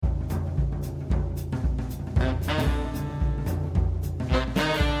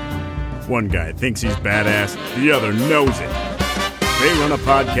One guy thinks he's badass, the other knows it. They run a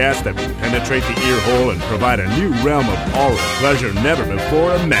podcast that will penetrate the ear hole and provide a new realm of aura pleasure never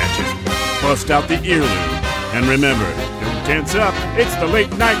before imagined. Bust out the earlobe. And remember, don't tense up, it's the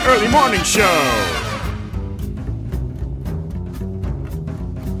Late Night Early Morning Show!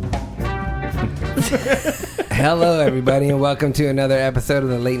 Hello, everybody, and welcome to another episode of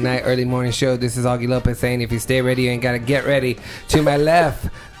the Late Night Early Morning Show. This is Augie Lopez saying, if you stay ready, you ain't got to get ready. To my left,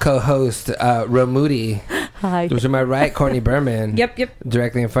 co-host Ramudi. Hi. To my right, Courtney Berman. Yep.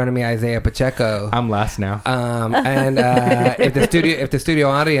 Directly in front of me, Isaiah Pacheco. I'm last now. And if the studio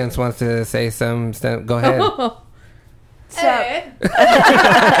audience wants to say some stuff, go ahead.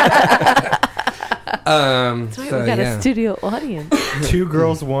 We got a studio audience. Two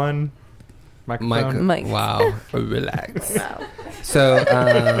girls, one microphone. Mike. Wow. Relax. Wow. So,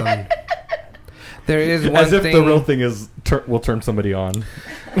 there is one As if thing. the real thing is will turn somebody on.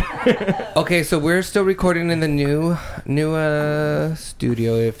 Okay, so we're still recording in the new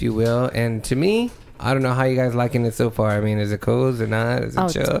studio, if you will. And to me, I don't know how you guys liking it so far. I mean, is it cool? Is it not? Is it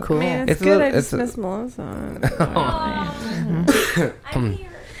chill? It's cool. Man, it's good. I just miss Melissa.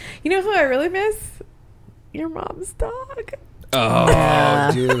 You know who I really miss? Your mom's dog. Oh,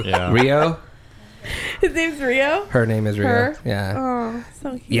 Yeah. dude. Yeah. Rio? His name's Rio. Her name is Rio. Her? Yeah. Oh,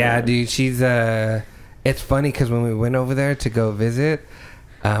 so cute. Yeah, dude. She's, it's funny because when we went over there to go visit,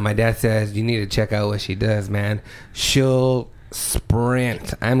 my dad says, you need to check out what she does, man. She'll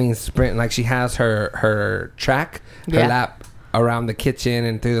sprint. I mean, sprint. Like, she has her track, her lap around the kitchen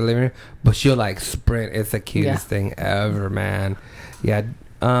and through the living room, but she'll, like, sprint. It's the cutest thing ever, man. Yeah.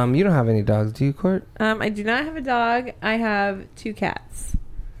 You don't have any dogs, do you, Court? I do not have a dog. I have two cats.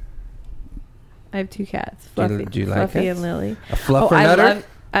 Fluffy, Do you like Fluffy cats? and Lily. A fluffer nutter?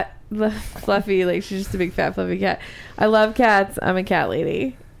 I love Fluffy. Like, she's just a big fat fluffy cat. I love cats. I'm a cat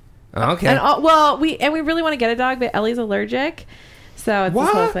lady. Okay. And we really want to get a dog, but Ellie's allergic. So it's this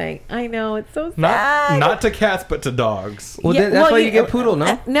whole thing. I know, it's so sad. Not to cats, but to dogs. Well, that's why you get poodle,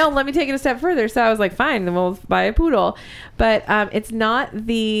 no? No, let me take it a step further. So I was like, fine, then we'll buy a poodle. But it's not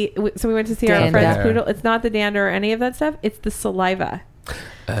the... So we went to see our friend's poodle. It's not the dander or any of that stuff. It's the saliva.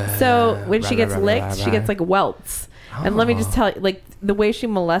 So when she gets licked, she gets like welts. Oh. And let me just tell you, like, the way she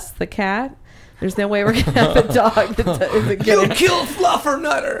molests the cat... There's no way we're going to have a dog that isn't going to... Kill Fluffer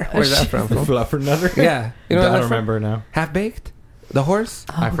Nutter! Where's that from? Fluffer nutter? Yeah. You know I don't remember now. Half-baked? The horse?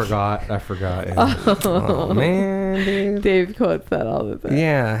 Oh, I forgot. Yeah. Oh, man, dude. Dave quotes that all the time.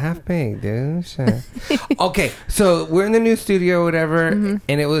 Yeah, half-baked, dude. Sure. Okay, so we're in the new studio or whatever, and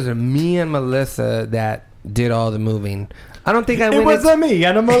it was me and Melissa that did all the moving. I don't think It was me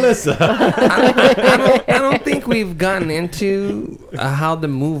and a Melissa. I don't think we've gotten into how the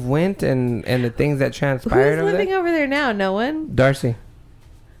move went and the things that transpired. Who's living over there now? No one? Darcy.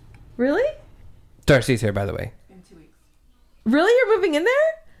 Really? Darcy's here, by the way. Really? You're moving in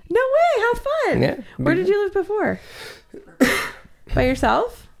there? No way. How fun. Yeah. Where did you live before? By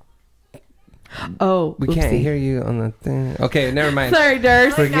yourself? Oh, we can't hear you on the thing. Okay, never mind. Sorry,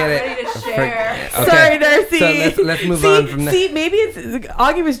 Darcy. Forget it. Okay. Sorry, Darcy. So let's move on from that. See, maybe it's...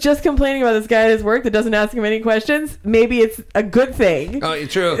 Augie was just complaining about this guy at his work that doesn't ask him any questions. Maybe it's a good thing. Oh,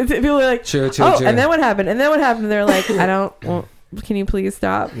 true. People are like, true. And then what happened? And they're like, I don't... Well, can you please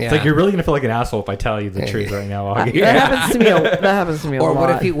stop? Yeah. It's like you're really gonna feel like an asshole if I tell you the truth right now, Augie. That happens to me a or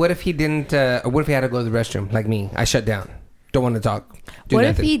lot. what if he didn't? Or what if he had to go to the restroom like me? I shut down. Don't want to talk. What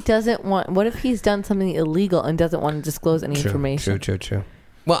if he doesn't want? What if he's done something illegal and doesn't want to disclose any information? True.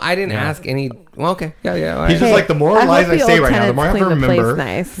 Well, I didn't ask any. Well, okay. Yeah. All right. He's just like, the more lies I say right now, the more I have to remember.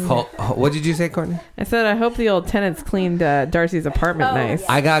 Nice. What did you say, Courtney? I said I hope the old tenants cleaned Darcy's apartment nice.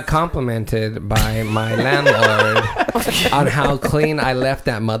 I got complimented by my landlord on how clean I left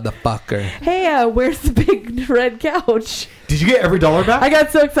that motherfucker. Hey, where's the big red couch? Did you get every dollar back? I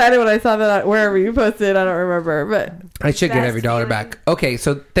got so excited when I saw that wherever you posted. I don't remember, but I should get every dollar back. Okay,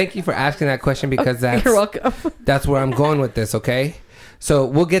 so thank you for asking that question because you're welcome. That's where I'm going with this. Okay. So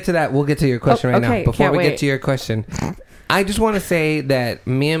we'll get to that. We'll get to your question right now. Before we get to your question, I just want to say that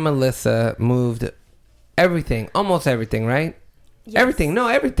me and Melissa moved everything, almost everything, right? Yes. Everything,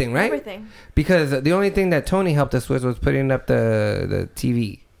 right? Everything. Because the only thing that Tony helped us with was putting up the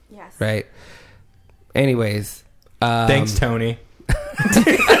TV. Yes. Right? Anyways. Thanks, Tony.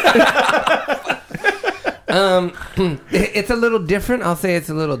 It's a little different. I'll say it's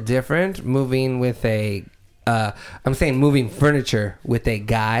a little different moving with moving furniture with a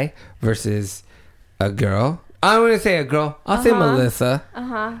guy versus a girl. I'm going to say a girl. I'll say Melissa.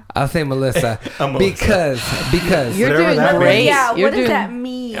 I'll say Melissa. because You're doing great. Yeah, You're what does that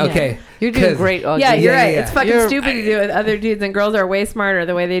mean? okay. You're doing great, Augie. Yeah, you're right. yeah. It's fucking stupid to do with other dudes, and girls are way smarter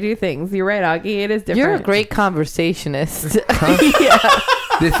the way they do things. You're right, Augie. It is different. You're a great conversationist.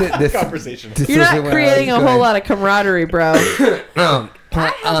 This Conversation. This You're not isn't where I creating a was whole going. lot of camaraderie, bro. I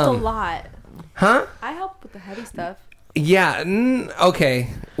helped a lot. Huh? I helped with the heavy stuff. Yeah. Okay.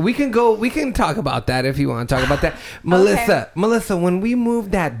 We can talk about that if you want to talk about that. Melissa, when we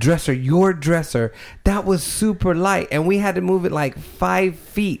moved that dresser, your dresser, that was super light, and we had to move it like 5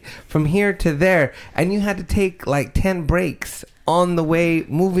 feet from here to there, and you had to take like 10 breaks on the way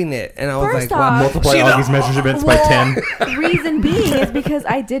moving it, and I was First like, off, wow. Multiply Augie's measurements by 10. Reason being is because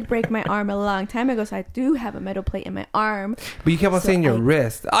I did break my arm a long time ago, so I do have a metal plate in my arm. But you kept on saying your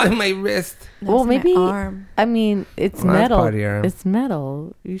wrist. Oh, my wrist. Well, maybe. My arm. I mean, it's Well, that's metal. part of your arm. It's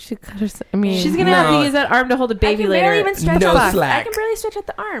metal. You should cut her. I mean, She's gonna have No. to use that arm to hold a I baby can later. barely even stretch No out. slack. I can barely stretch out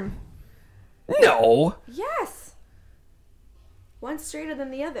the arm. No. Yes. One's straighter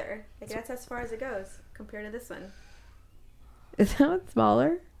than the other. Like that's as far as it goes compared to this one. Is that one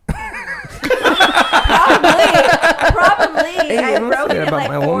smaller? Probably. Hey, I don't broke say it that like about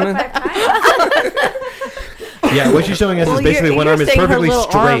my 4 or woman. 5 times. Yeah, what she's showing us is basically you're one arm is saying her perfectly little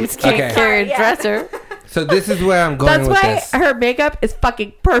arms straight. can't Okay. carry a Yeah. dresser. So this is where I'm going That's with why this. her makeup is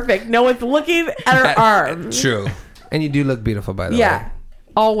fucking perfect. No one's looking at her arms. True. And you do look beautiful, by the way. Yeah,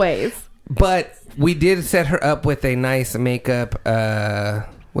 always. But we did set her up with a nice makeup,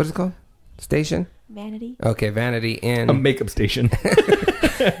 what is it called? Station? Vanity. Okay, vanity in A makeup station.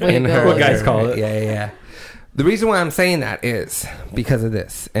 in her. What guys call it. Yeah. The reason why I'm saying that is because of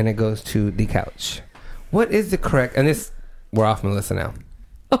this, and it goes to the couch. What is the correct? And this, we're off Melissa now.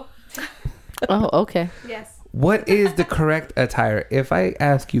 Oh, okay. Yes. What is the correct attire? If I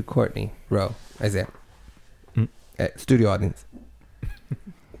ask you, Courtney, Roe, Isaiah, studio audience,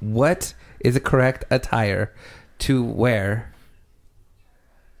 what is the correct attire to wear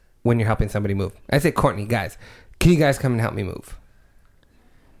when you're helping somebody move? I say, Courtney, guys, can you guys come and help me move?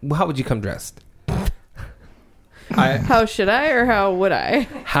 How would you come dressed? How should I or how would I?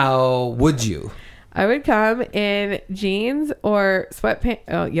 How would you? I would come in jeans or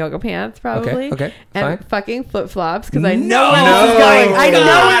sweatpants, yoga pants probably. Okay, and fine. fucking flip flops because I No. know where this is going. I know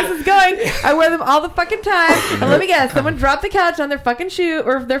where this is going. I wear them all the fucking time. And let me guess, someone dropped the couch on their fucking shoe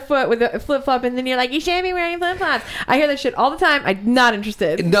or their foot with a flip flop, and then you're like, you shouldn't be wearing flip flops. I hear that shit all the time. I'm not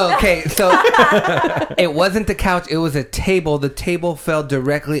interested. No, okay, so it wasn't the couch, it was a table. The table fell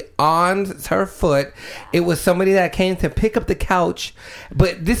directly on her foot. It was somebody that came to pick up the couch.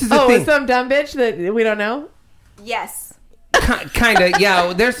 But this is the thing. It's some dumb bitch that we don't know. Yes. Kind of,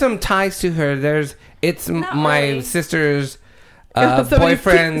 yeah. There's some ties to her. It's Not my really. sister's Somebody's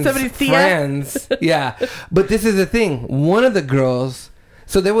boyfriend's tia? friends. Yeah, but this is the thing. One of the girls.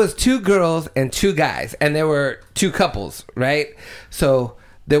 So there was 2 girls and 2 guys, and there were 2 couples, right? So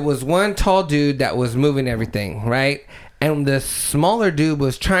there was one tall dude that was moving everything, right? And the smaller dude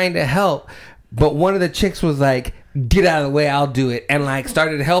was trying to help, but one of the chicks was like, "Get out of the way, I'll do it," and like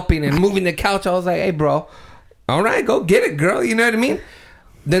started helping and moving the couch. I was like, "Hey, bro, all right, go get it, girl." You know what I mean?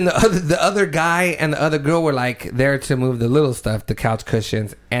 Then the other guy and the other girl were like there to move the little stuff, the couch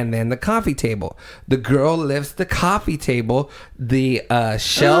cushions, and then the coffee table. The girl lifts the coffee table, the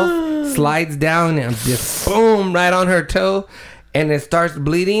shelf slides down and just boom right on her toe, and it starts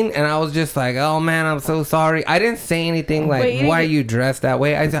bleeding. And I was just like, "Oh man, I'm so sorry." I didn't say anything like, Wait, "Why are you dressed that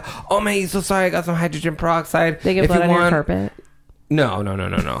way?" I said, "Oh man, you're so sorry. I got some hydrogen peroxide." They get blood on your carpet. No.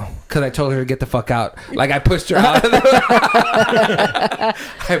 Because I told her to get the fuck out. Like I pushed her out of the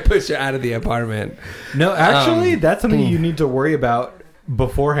I pushed her out of the apartment. No, actually, that's something you need to worry about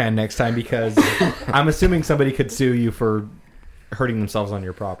beforehand next time, because I'm assuming somebody could sue you for hurting themselves on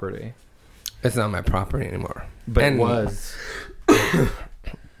your property. It's not my property anymore. But And- it was.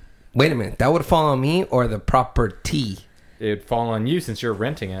 Wait a minute. That would fall on me or the property? It'd fall on you since you're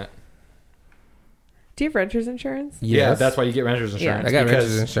renting it. Do you have renter's insurance? Yeah, Yes. that's why you get renter's insurance. I got because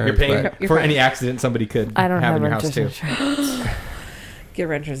renter's insurance, You're paying but- for any accident somebody could I don't have have in your house renter's too. insurance. Get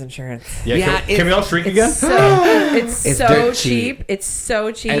renter's insurance. Yeah, Yeah, can we all shrink again? It's It's so dirt cheap. cheap. It's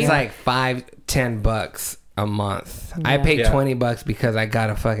so cheap. It's like $5-10 a month. I Yeah. paid Yeah. $20 because I got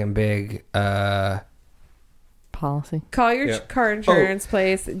a fucking big Policy. Call your Yeah. car insurance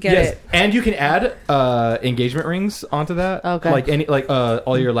place. Get Yes, it. and you can add engagement rings onto that. Okay. Like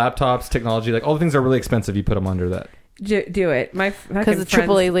all your laptops, technology, like all the things that are really expensive. You put them under that. Do it. My Because the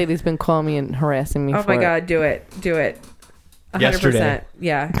AAA lady's been calling me and harassing me. Oh for my it. god, do it. 100%. Yesterday.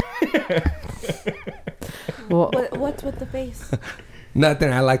 Yeah. Well, What's with the face?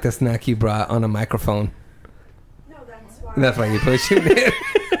 nothing. I like the snack you brought on a microphone. That's why you pushing it.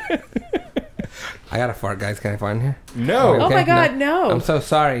 I got to fart, guys. Can I fart in here? No. Oh my God, no. I'm so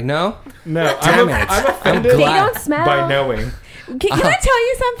sorry. No? No. Damn it. I'm offended They don't smell. by knowing. Can I tell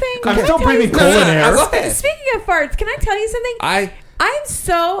you something? I'm Can I still tell you breathing something? coal in air. Go ahead. Speaking of farts, can I tell you something? I'm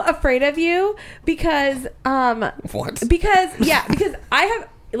so afraid of you because What? because I have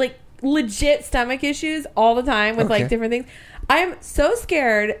like legit stomach issues all the time with like different things. I'm so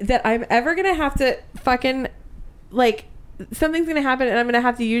scared that I'm ever gonna have to fucking like something's gonna happen and I'm gonna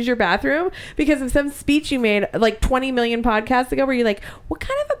have to use your bathroom because of some speech you made like 20 million podcasts ago where you're like, what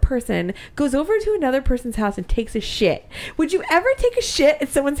kind of a person goes over to another person's house and takes a shit? Would you ever take a shit at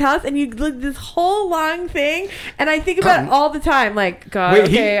someone's house? And you like this whole long thing, and I think about it all the time. Like, God, Wait,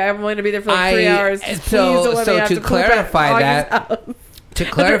 okay, I'm going to be there for like 3 hours. Just please don't let me have to poop clarify at that. Augie's house. To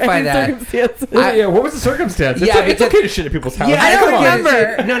clarify that, Yeah, what was the circumstance? Yeah, It's okay to shit at people's houses. yeah, I don't come on.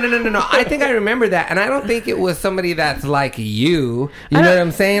 remember. No. I think I remember that, and I don't think it was somebody that's like you. You know what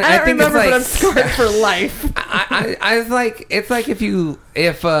I'm saying? I don't think remember, but I'm it's scarred for life. I was like, it's like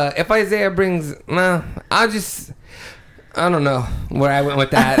if Isaiah brings, I don't know where I went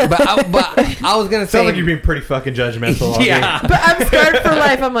with that, but I was gonna say, Sounds like you're being pretty fucking judgmental. yeah. But I'm scarred for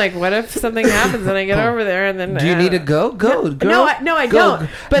life. I'm like, what if something happens and I get over there and then Do you need to go? Go, girl. No, I Go. don't.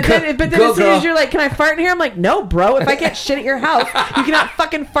 But then Go, as soon girl. as you're like, can I fart in here? I'm like, no, bro. If I can't shit at your house, you cannot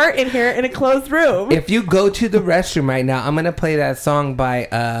fucking fart in here in a closed room. If you go to the restroom right now, I'm gonna play that song by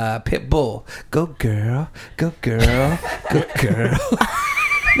Pitbull. Go girl, go girl, go girl.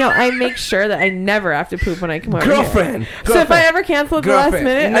 No, I make sure that I never have to poop when I come over Girlfriend. here. So if I ever cancel at the last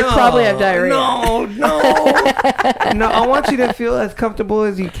minute, No, I probably have diarrhea. No. No, I want you to feel as comfortable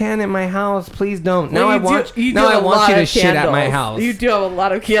as you can in my house. Please don't. Now Well, I you want do you have a lot to of shit at my candles. house. You do have a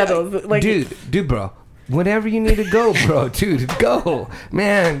lot of candles. Like, dude, bro. Whenever you need to go, bro, dude, go,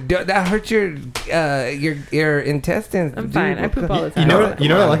 man. That hurts your intestines. I'm dude. fine. I poop all the time. You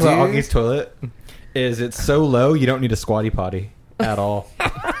know what I like about Dude. Augie's toilet is it's so low you don't need a squatty potty at all.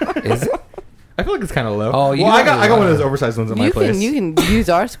 Is it? I feel like it's kind of low. Oh, you well, I have got a one of lot. those oversized ones at my place. You can use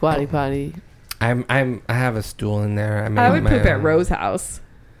our squatty potty. I have a stool in there. I would poop at Rose's house.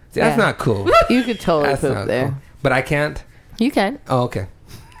 See, that's Yeah. not cool. You could totally That's poop not there. cool. But I can't. You can. Oh, okay.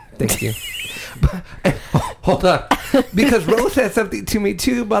 Thank you. Hold on. Because Rose said something to me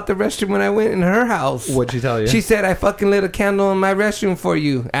too about the restroom when I went in her house. What'd she tell you? She said, I fucking lit a candle in my restroom for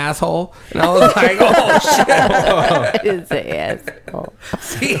you, asshole. And I was like, oh, shit. It's an asshole.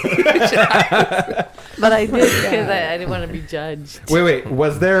 See? But I did because I didn't want to be judged. Wait.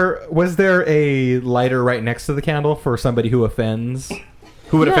 Was there a lighter right next to the candle for somebody who offends?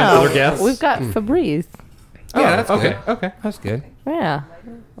 Who would offend other guests? We've got Febreze. Yeah, that's okay. good. Okay. That's good. Yeah,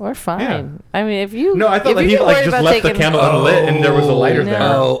 we're fine. Yeah. I mean, if you No, I thought if that you he get like worried just about left the taking- candle unlit and there was a lighter No. there.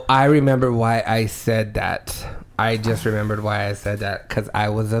 Oh, I remember why I said that. I just remembered why I said that because I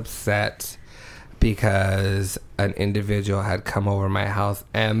was upset because an individual had come over my house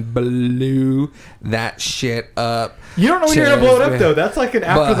and blew that shit up. You don't know when you're gonna blow it up Just- though. That's like an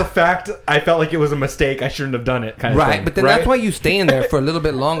after But- the fact. I felt like it was a mistake. I shouldn't have done it. Kind of Right, thing, but then that's why you stay in there for a little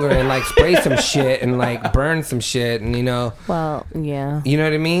bit longer and like spray some shit and like burn some shit and you know Well, yeah.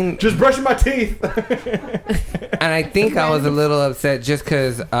 what I mean? Just brushing my teeth. And I think I was a little upset just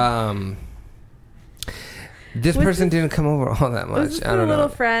because this Was person this- didn't come over all that Was much. this I don't the little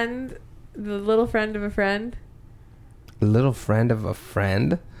know. friend, the little friend of a friend? Little friend of a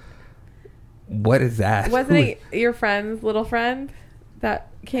friend? What is that? Wasn't it your friend's little friend that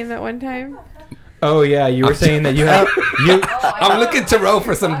came that one time? Oh yeah, you were saying that you have you. I'm looking to Ro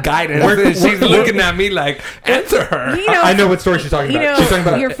for some guidance. We're- and she's we're- looking at me like, answer her. You know, I know what story she's talking you about. know She's talking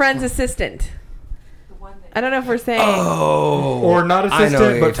about your friend's assistant. I don't know if we're saying. Oh, Or not I know what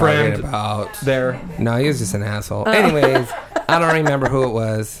assistant, you're but friend. talking about. There. No, he was just an asshole. Anyways, I don't remember who it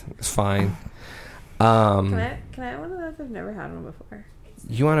was. It's fine. Can I have one of those? I've never had one before.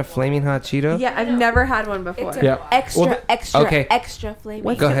 You want a flaming hot Cheeto? Yeah, I've never had one before. It's Yeah. extra, Well, extra, Okay. extra flavor.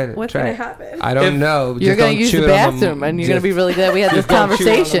 What's Go gonna- ahead, What's try gonna it. happen? I don't If- know. You're Just gonna don't use chew the it on bathroom, and you're gonna just- be really glad we had this just don't chew it on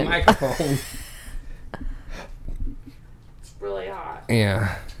the conversation. microphone. It's really hot.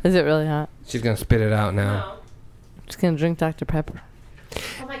 Yeah, Is it really hot? she's gonna spit it out now. No. Just gonna drink Dr Pepper.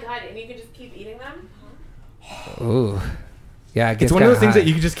 Oh my god! And you can just keep eating them. Ooh, yeah. It gets It's one of those things hot. that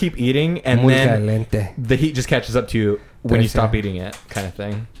you can just keep eating, and Muy then caliente. the heat just catches up to you when you Yes, stop yeah. eating it, kind of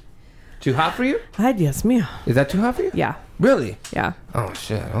thing. Too hot for you? Ay, Dios mío. Is that too hot for you? Yeah, Really? yeah. Oh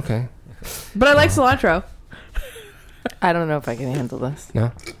shit. Okay. But I like cilantro. I don't know if I can handle this.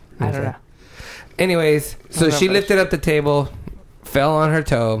 No. I don't know. Anyways, so don't know she if I lifted up the table, fell on her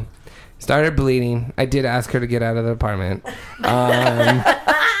toe, started bleeding. I did ask her to get out of the apartment.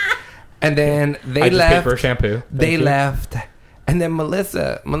 And then they I just left. paid for a shampoo. They Thank you. left. And then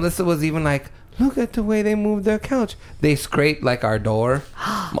Melissa was even like, look at the way they moved their couch. They scraped like our door,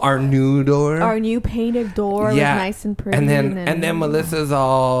 our new door. Our new painted door was nice and pretty. And then Melissa's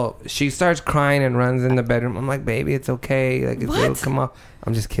all, she starts crying and runs in the bedroom. I'm like, baby, it's okay. Like, it'll come off.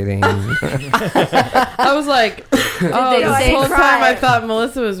 I'm just kidding. I was like, this say whole cry? time I thought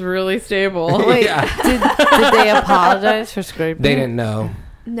Melissa was really stable. Wait, Yeah. did they apologize for scraping? They didn't know.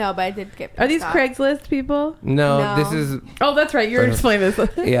 No, but I did get. Are these pissed off. Craigslist people? No, this is. Oh, that's right. You're explaining this.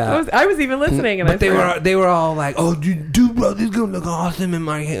 Yeah. I was even listening, and But they were all like, "Oh, dude, bro, this is gonna look awesome in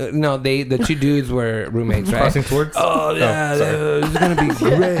my hair." No, the two dudes were roommates, right? Crossing swords. Oh yeah, this is gonna be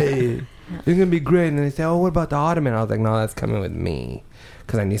great. It's gonna be great. And they say, "Oh, what about the ottoman?" I was like, "No, that's coming with me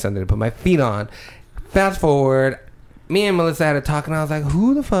because I need something to put my feet on." Fast forward, me and Melissa had a talk, and I was like,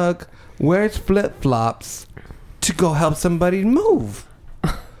 "Who the fuck wears flip flops to go help somebody move?"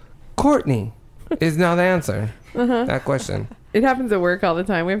 Courtney is now the answer. That question. It happens at work all the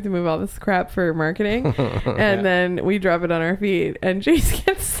time. We have to move all this crap for marketing, and then we drop it on our feet, and Jace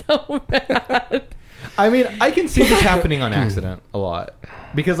gets so mad. I mean, I can see this happening on accident a lot.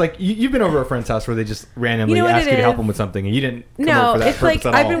 Because, like, you've been over a friend's house where they just randomly ask you to help them with something, and you didn't come over for that it's purpose like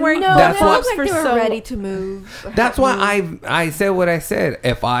at I've all. been wearing No, That's they why- look like for they were so ready to move. That's why I said what I said.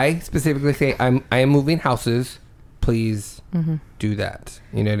 If I specifically say I am moving houses, please do that.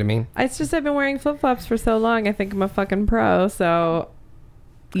 You know what I mean? It's just I've been wearing flip flops for so long. I think I'm a fucking pro. So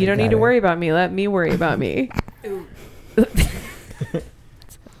you don't got need to it. worry about me. Let me worry about me.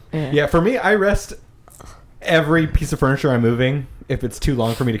 Yeah, for me, I rest every piece of furniture I'm moving. If it's too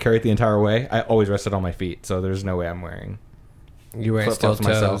long for me to carry it the entire way, I always rest it on my feet. So there's no way I'm wearing You wear steel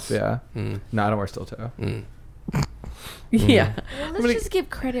flip-flops toes. myself. Yeah. No, I don't wear steel toe. Yeah. Well, let's just give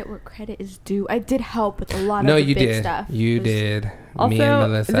credit where credit is due. I did help with a lot No, of the you big did. stuff. You It was- did. Also, Me and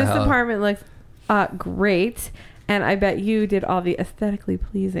Melissa this helped. apartment looks great, and I bet you did all the aesthetically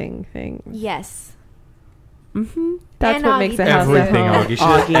pleasing things. Yes. That's And what Augie makes a did. house Everything, a home.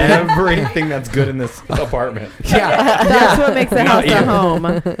 Augie. Shit. Everything that's good in this apartment. Yeah. That's what makes a house a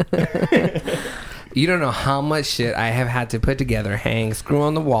home. You don't know how much shit I have had to put together, hang, screw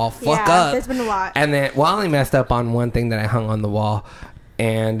on the wall, fuck Yeah, up. there's been a lot. And then Wally messed up on one thing that I hung on the wall.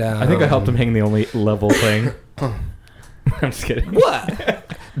 And I think I helped him hang the only level thing. I'm just kidding. What?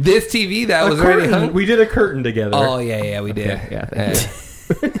 This TV that A was already curtain. hung? We did a curtain together. Oh, yeah, we did. Okay, yeah,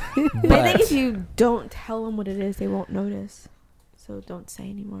 But I think if you don't tell them what it is, they won't notice. So don't say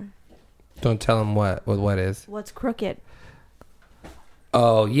anymore. Don't tell him what is. What's crooked?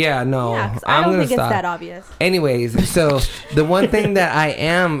 Oh, yeah, no. Yeah, 'cause I I'm don't gonna think stop. it's that obvious. Anyways, so the one thing that I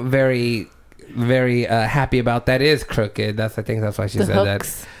am very, very happy about that is crooked. I think that's why she The said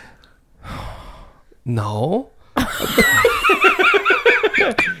hooks. that. No.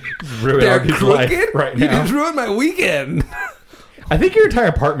 Ruin They're Augie's life crooked? right You now. just ruined my weekend. I think your entire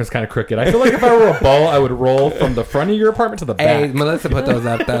apartment's kind of crooked. I feel like if I were a ball, I would roll from the front of your apartment to the Hey, back. Melissa put those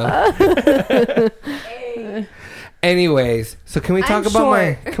up though. Anyways, so can we talk I'm about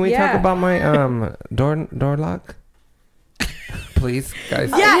my short. can we talk about my door lock? Please,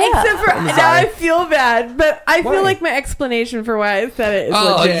 guys. Yeah, except for I'm now sorry. I feel bad, but I Why? feel like my explanation for why I said it is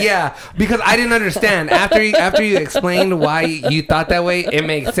Oh legit. yeah, because I didn't understand after you explained why you thought that way. It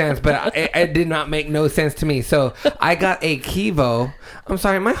makes sense, but it did not make no sense to me. So I got a Kivo. I'm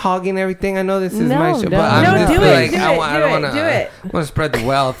sorry, am I hogging everything? I know this is my show, No, but no. I'm No, just do feel it, like do I it, want do to it, do it. I want to spread the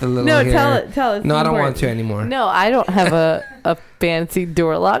wealth a little. No, here. tell it. It's No, I don't want important. to anymore. No, I don't have a fancy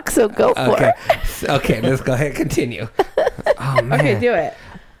door lock, so go for Okay, it. okay, let's go ahead. Continue. Oh man. Okay, do it.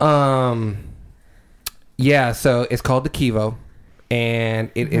 Yeah, so it's called the Kivo,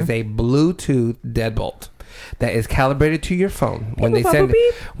 and it is a Bluetooth deadbolt that is calibrated to your phone. When they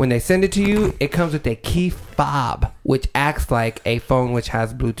send it to you, it comes with a key fob, which acts like a phone which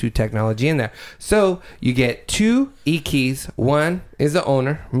has Bluetooth technology in there. So you get two e-keys. One is the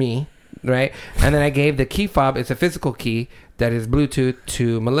owner, me, right? And then I gave the key fob. It's a physical key that is Bluetooth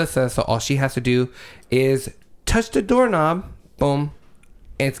to Melissa. So all she has to do is touch the doorknob. Boom.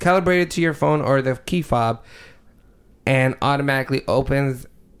 It's calibrated to your phone or the key fob and automatically opens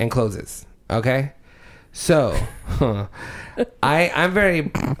and closes. Okay? So,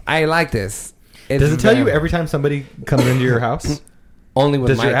 I like this. It's Does it tell you very- every time somebody comes into your house? only with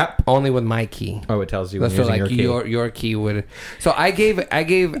does my your app? only with my key? Oh, it tells you when So you're using like your key. your key would. So I gave It can't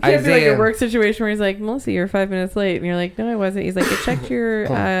be like Isaiah a work situation where he's like, Melissa, you're 5 minutes late. And you're like, no, I wasn't. He's like, I checked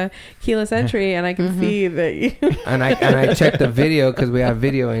your keyless entry and I can see that you... and I checked the video because we have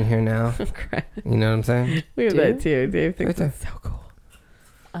video in here now. Crap. You know what I'm saying? We have that too. Dave thinks What's that's so cool.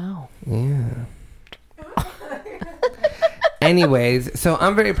 Oh. Yeah. anyways, so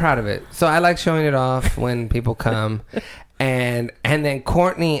I'm very proud of it. So I like showing it off when people come. And then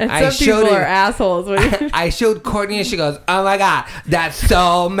Courtney, And I some showed people it. are assholes. I showed Courtney and she goes, "Oh my god, that's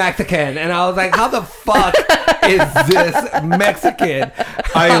so Mexican." And I was like, "How the fuck is this Mexican?"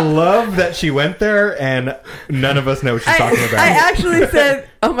 I love that she went there and none of us know what she's talking about. I actually said,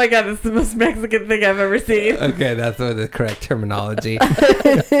 "Oh my god, this is the most Mexican thing I've ever seen." Okay, that's what the correct terminology.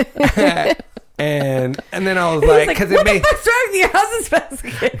 And then I was like, because it made. What's wrong with you? How's this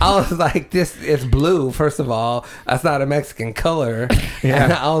Mexican? I was like, this is blue. First of all, that's not a Mexican color. Yeah.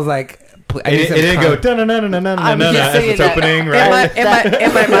 And I was like, it didn't go dun-dun-dun-dun-dun-dun-dun just as it's saying that. opening, right?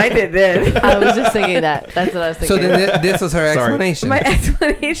 In my mind, it did. I was just thinking that. That's what I was thinking. so then this was her Sorry. explanation. My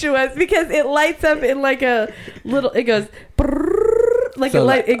explanation was because it lights up in like a little. It goes brrrr, like So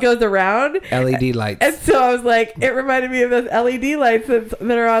it goes around. LED lights. And so I was like, it reminded me of those LED lights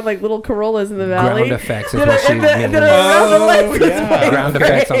that are on like little Corollas in the valley. Ground effects is that what are, she and that meant. are around the lights. yeah. It's like Ground great.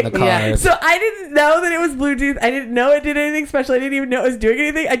 effects on the Yeah. cars. So I didn't know that it was Bluetooth. I didn't know it did anything special. I didn't even know it was doing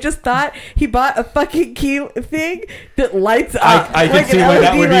anything. I just thought he bought a fucking key thing that lights up. I can like see an why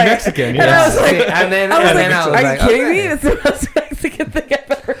that LED would be light. Mexican. And I Yeah. was like, and then I was I was like, are you kidding okay. me? It's the most Mexican thing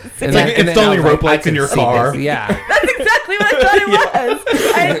I've ever seen. And like then I installing was like, rope I lights in can your see car. this. Yeah. That's exactly what I thought it was.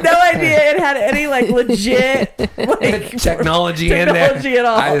 I had no idea it had any like legit like Technology in there. technology at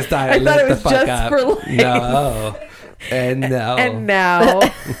all. I just thought I it thought lit it the was fuck just up. for lights. No. And no. And now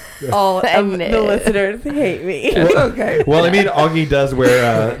all of And the no. listeners hate me. It's okay. Well, I mean, Augie does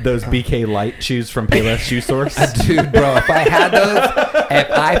wear those BK Light shoes from Payless Shoe Source. Dude, bro, if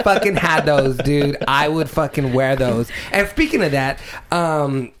I fucking had those, dude, I would fucking wear those. And speaking of that,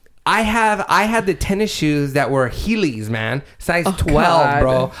 I had the tennis shoes that were Heelys, man, size 12, God.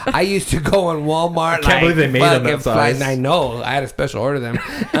 bro. I used to go in Walmart. I can't believe they made them that fucking size. I know. I had to special order them,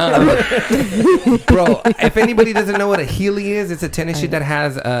 bro. If anybody doesn't know what a Heely is, it's a tennis shoe that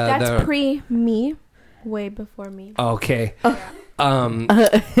has That's pre-me, way before me. Okay. Oh.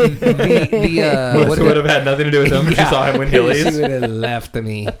 The what Melissa would have had nothing to do with him. She saw him when She Heelys. would have left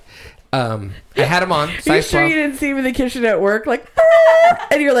me. I had them on You size sure 12. you didn't see him in the kitchen at work, like,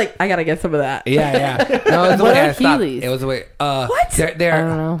 and you're like, I gotta get some of that. Yeah. No, it was the What way are I stopped. Heelys? It was the way. What? They're, I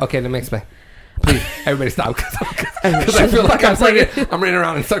don't know. Okay, let me explain. Please, everybody stop because I feel like I'm running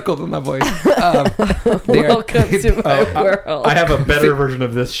around in circles with my voice. Welcome to my world. I have a better version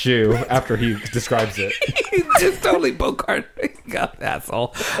of this shoe after he describes it. Just totally Bogart. God,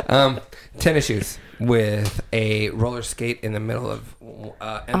 asshole. Tennis shoes with a roller skate in the middle of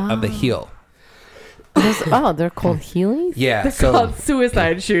the heel. They're called Heelys? Yeah, They're so called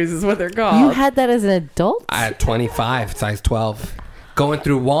suicide shoes, is what they're called. You had that as an adult? I had 25, size 12, going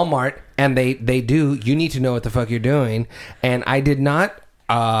through Walmart, and they do. You need to know what the fuck you're doing, and I did not.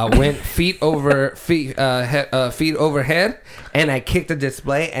 Went feet over head, and I kicked the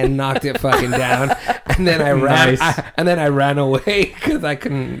display and knocked it fucking down, and then I ran. Nice. And then I ran away because I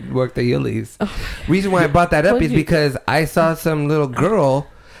couldn't work the Heelys. Reason why I brought that up is because I saw some little girl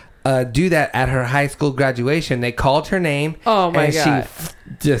do that at her high school graduation. They called her name. Oh my and God.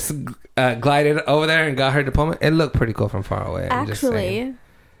 She just glided over there and got her diploma. It looked pretty cool from far away. I'm just saying. Actually,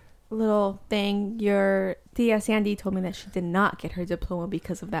 little thing, your Tia Sandy told me that she did not get her diploma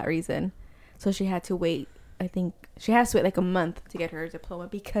because of that reason. So she had to wait. I think she has to wait like a month to get her diploma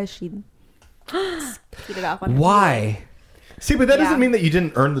because she cheated off on her Why? See, but that Yeah. doesn't mean that you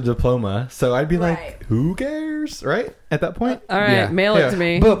didn't earn the diploma. So I'd be Right. like, who cares? Right? At that point? All right, Yeah. mail it Yeah. to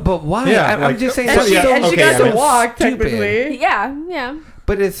me. But why? Yeah, I'm like- just saying. and so- she, yeah, and she okay, got I to mean- walk, Stupid. technically. Yeah.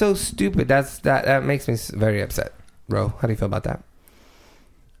 But it's so stupid. That makes me very upset. Ro, how do you feel about that?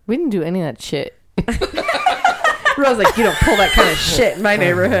 We didn't do any of that shit. Rose like, you don't pull that kind of shit in my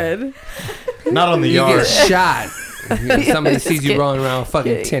neighborhood. Not on the You yard. get shot. Somebody sees you rolling around with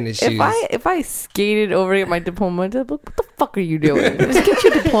fucking tennis shoes. If I skated over to get my diploma, I'd be like, what the fuck are you doing? Just get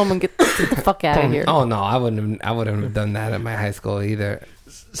your diploma and get the fuck out of here. Oh no, I wouldn't have done that at my high school either.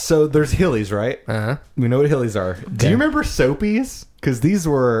 So there's Hillies, right? Uh-huh. We know what Hillies are. Do you remember Soapies? Because these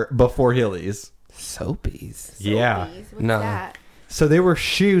were before Hillies. Soapies. Yeah. What's No. that? So they were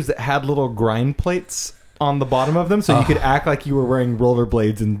shoes that had little grind plates on the bottom of them, so you could act like you were wearing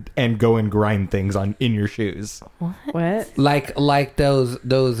rollerblades and go and grind things in your shoes. What? Like those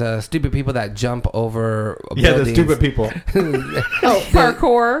stupid people that jump over Yeah, the buildings. stupid people. Oh,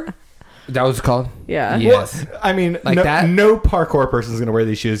 parkour. That was called. Yeah. Yes. Well, I mean, Like that? no parkour person is going to wear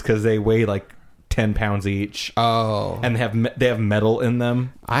these shoes because they weigh like 10 pounds each, Oh. and they have metal in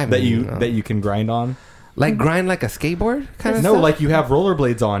them I that mean, you can grind on. Like grind like a skateboard kind of No, stuff? like you have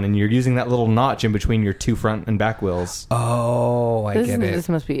rollerblades on, and you're using that little notch in between your two front and back wheels. Oh, I get it. This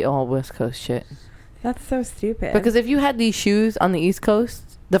must be all West Coast shit. That's so stupid. Because if you had these shoes on the East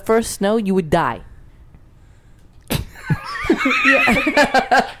Coast, the first snow, you would die.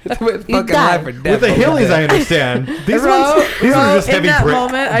 With You fucking die. life or death. With the Hillies, I understand. These ones are just in heavy that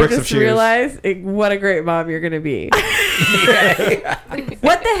moment, I bricks of just shoes. realized what a great mom you're going to be.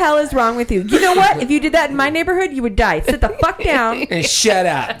 What the hell is wrong with you? You know what? If you did that in my neighborhood, you would die. Sit the fuck down. And shut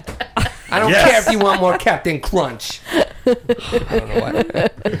up. I don't care if you want more Captain Crunch. I don't know what.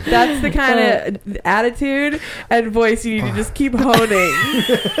 That's the kind of attitude and voice you need to just keep honing.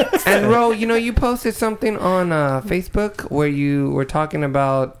 And Ro, you posted something on Facebook where you were talking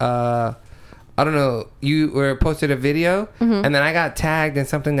about I don't know, you were posted a video, and then I got tagged in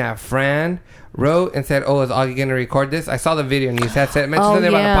something that Fran wrote and said, "Oh, is Augie gonna record this?" I saw the video and you mentioned something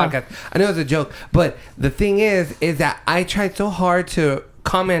about the podcast. I know it was a joke, but the thing is that I tried so hard to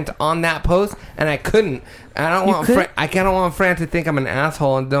comment on that post and I couldn't. I don't want Fran to think I'm an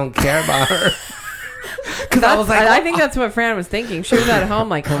asshole and don't care about her. Because I was like, I think that's what Fran was thinking. She was at home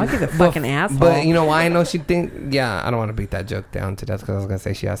like, Augie's a fucking asshole. But you know why I know she think? Yeah, I don't want to beat that joke down to death because I was gonna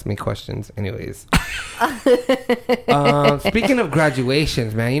say she asked me questions. Anyways, speaking of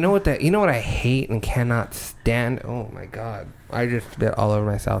graduations, man, you know what I hate and cannot stand? Oh my god, I just spit all over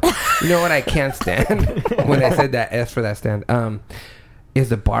myself. You know what I can't stand when I said that S for that stand. Is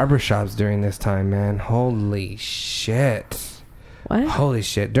the barbershops during this time, man. Holy shit. What? Holy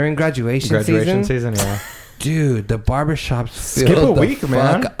shit. During graduation season, yeah. Dude, the barbershops Skip filled a week, the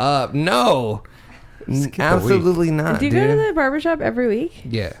man. fuck up. No. Absolutely not, Do you dude. go to the barbershop every week?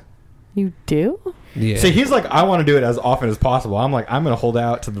 Yeah. You do? Yeah. See, he's like, I want to do it as often as possible. I'm like, I'm going to hold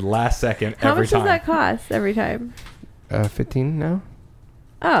out to the last second How every much time. does that cost every time? 15 now?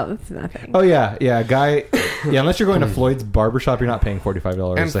 Oh, that's nothing. Oh, yeah. Yeah, guy. Yeah, unless you're going to Floyd's barbershop, you're not paying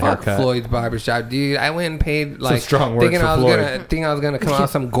 $45 And a fuck haircut. Floyd's barbershop, dude. I went and paid like strong words thinking for I was Floyd. gonna come out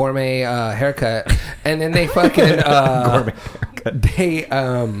with some gourmet haircut, and then they fucking Gourmet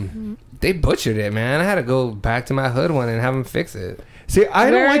haircut. they butchered it, man. I had to go back to my hood one and have them fix it See,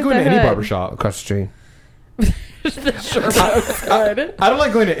 I Where don't like is going the to any hood? barbershop. across the street. I don't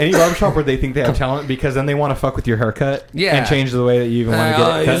like going to any barbershop where they think they have talent because then they want to fuck with your haircut Yeah. and change the way that you even want to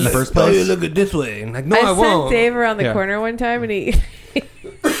get it cut in the first place. Look at this way. I'm like, no, I I won't. sent Dave around the Yeah. corner one time and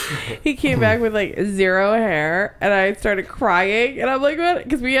he came back with like zero hair and I started crying and I'm like, what?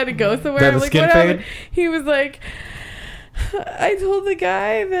 Because we had to go somewhere. Did I'm the like, skin what happened? fade? He was like, I told the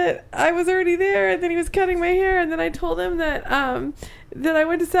guy that I was already there and then he was cutting my hair and then I told him that that I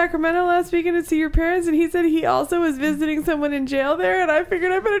went to Sacramento last weekend to see your parents and he said he also was visiting someone in jail there and I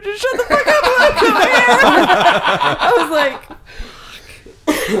figured I better just shut the fuck up and let him cut my hair. I was like,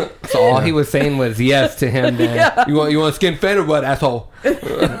 So all he was saying was yes to him. Then. Yeah. You want skin fade or what, asshole?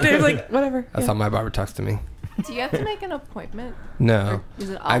 Dave's like, whatever. That's Yeah. how my barber talks to me. Do you have to make an appointment? No.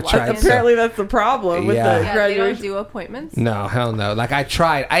 Is it all I've tried walk-in? Apparently that's the problem with Yeah. the Yeah, they don't graduation. do appointments. No, hell no. Like I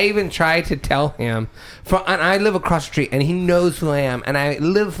tried. I even tried to tell him. And I live across the street, and he knows who I am. And I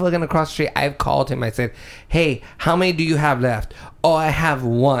live fucking across the street. I've called him. I said, "Hey, how many do you have left?" "Oh, I have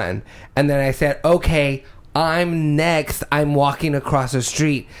one." And then I said, "Okay, I'm next. I'm walking across the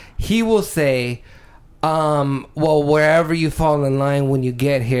street." He will say, "Well, wherever you fall in line when you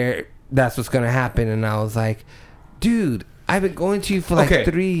get here, that's what's gonna happen." And I was like, "Dude, I've been going to you for like Okay.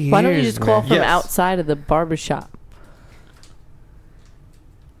 3 years." Why don't you just call man. from Yes. outside of the barbershop?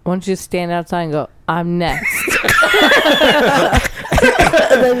 Why don't you just stand outside and go, "I'm next."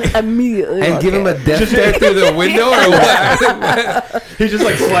 And then immediately And walk give him in. a death stare through the window or what? He just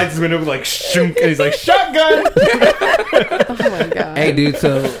like slides his window with like shunk and he's like, shotgun! Oh my god. Hey, dude,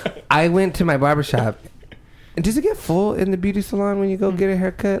 so I went to my barbershop. Does it get full in the beauty salon when you go get a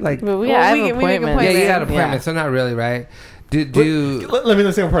haircut? Like, But Well, I have we make appointments. yeah, you got appointment. an appointment, Yeah. so not really, right? Let me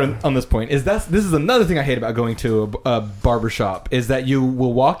the second part on this point is this is another thing I hate about going to a barbershop is that you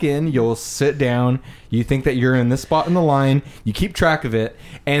will walk in, you'll sit down, you think that you're in this spot in the line, you keep track of it,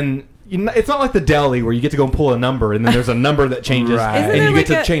 and it's not like the deli where you get to go and pull a number and then there's a number that changes Right. Isn't and there you like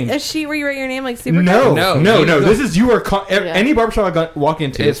get to change. a sheet where you write your name like super No, No, no, you no. go- This is any barbershop I walk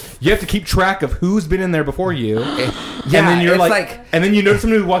into. It's- You have to keep track of who's been in there before you, Yeah, and then you're it's like, and then you notice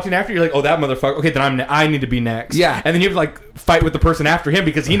somebody who walked in after. You're like, oh, that motherfucker. Okay, then I need to be next. Yeah. and then you have to like fight with the person after him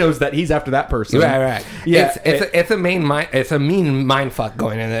because he knows that he's after that person. right. Yeah, it's a mean mind fuck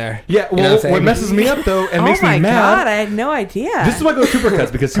going in there. Yeah. You know Well, what I'm what saying? messes me up though and Oh makes my me mad. god, I had no idea. This is why I go with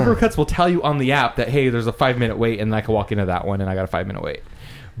Supercuts because Supercuts will tell you on the app that hey, there's a 5-minute wait, and I can walk into that one, and I got a 5-minute wait.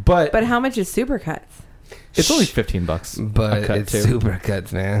 But But how much is Supercuts? it's only $15. But a cut it's too. super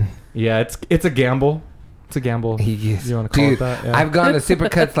cuts, man. Yeah, it's a gamble. It's a gamble. Yes. You want to call Dude, it that? Yeah. I've gone to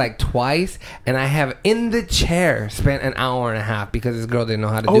Supercuts like twice, and I have in the chair spent an hour and a half because this girl didn't know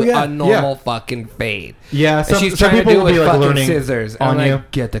how to do a normal fucking fade. Yeah, And some, she's some trying to people do will it be with like fucking learning scissors. on I'm you.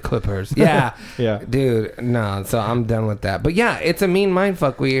 like, get the clippers. Yeah. Yeah. Dude, no. So I'm done with that. But yeah, it's a mean mind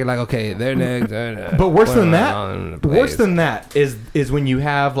fuck where you're like, okay, they're next. But worse than that is when you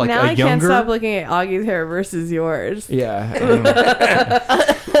have like now a I younger. can't stop looking at Augie's hair versus yours. Yeah.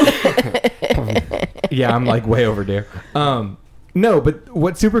 Yeah, I'm like way overdue. No, but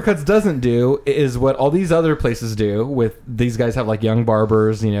what Supercuts doesn't do is what all these other places do. With these guys have like young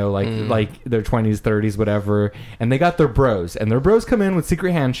barbers, you know, like their 20s, 30s, whatever, and they got their bros, and their bros come in with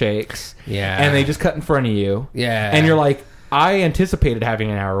secret handshakes, and they just cut in front of you, and you're like, I anticipated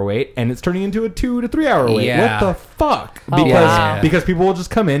having an hour wait, and it's turning into a 2 to 3 hour wait. Yeah. What the fuck? Wow. Because people will just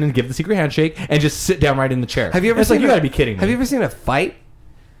come in and give the secret handshake and just sit down right in the chair. Have you ever It's seen like, you gotta be kidding me. Have you ever seen a fight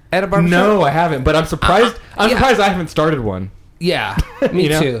at a barbershop? No, I haven't, but I'm surprised. I'm yeah. surprised I haven't started one. Yeah, me You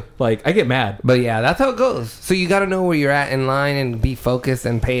know? too. Like, I get mad. But yeah, that's how it goes. So you got to know where you're at in line and be focused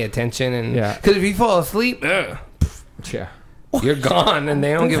and pay attention. And because if you fall asleep, Yeah. you're gone, and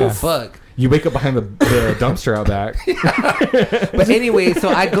they don't give a fuck. You wake up behind the dumpster out back. But anyway, so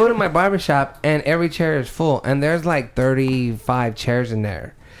I go to my barbershop, and every chair is full, and there's like 35 chairs in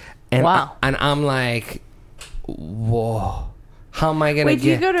there. And Wow. and I'm like, whoa. How am I gonna Wait, do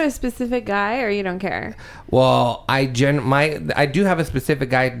you get? go to a specific guy or you don't care? Well, I do have a specific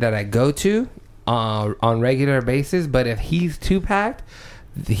guy that I go to on regular basis, but if he's too packed,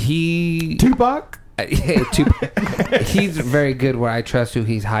 Tupac? he's very good where I trust who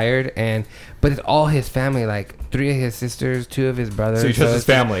he's hired, but it's all his family, like 3 of his sisters, 2 of his brothers. So you trust his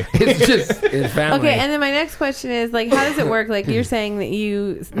family. It's just his family. Okay, and then my next question is, like, how does it work? Like, you're saying that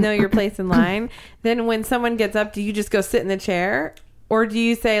you know your place in line. Then when someone gets up, do you just go sit in the chair? Or do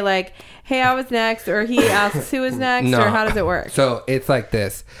you say, like, hey, I was next? Or he asks who is next? No. Or how does it work? So it's like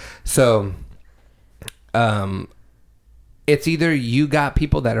this. So it's either you got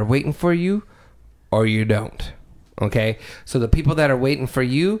people that are waiting for you or you don't. Okay, so the people that are waiting for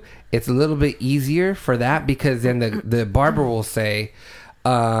you, it's a little bit easier for that, because then the barber will say,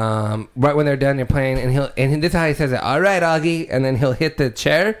 right when they're done, you're playing, and this is how he says it. All right, Augie, and then he'll hit the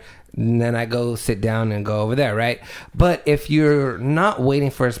chair, and then I go sit down and go over there, right? But if you're not waiting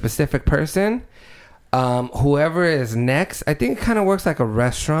for a specific person, whoever is next, I think it kind of works like a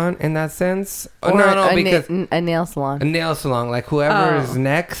restaurant in that sense. Or because a nail salon. a nail salon, like whoever is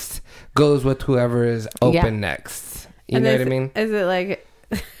next goes with whoever is open next. You And know is- what I mean? Is it like...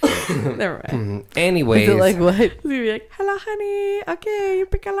 Never mind. Anyways. Is it like what? He'd be like, hello, honey. Okay, you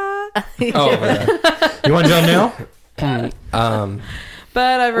pick a lot. You want John Nail?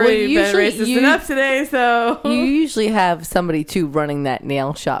 But I've already been usually racist enough today, so... You usually have somebody too running that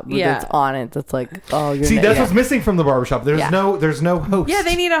nail shop that's on it. That's like, oh, you're See, that's what's missing from the barbershop. There's no host. Yeah,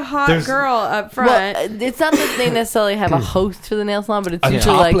 they need a hot There's- girl up front. Well, it's not that they necessarily have a host for the nail salon, but it's a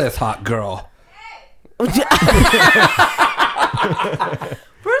usually like topless hot girl.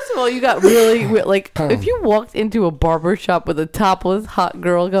 First of all, you got really like if you walked into a barber shop with a topless hot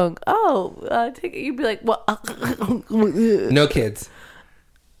girl going, "Oh, take it," you'd be like, "What?" No kids.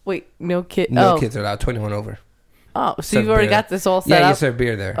 Wait, no kid. No kids are allowed 21 over. Oh, so Serve you've already beer. got this all set Yeah, up. you serve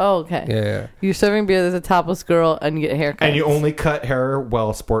beer there. Oh, okay. Yeah. You're serving beer. There's a topless girl, and you get a haircut. And you only cut hair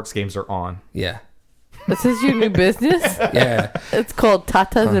while sports games are on. Yeah. This is your new business. Yeah. It's called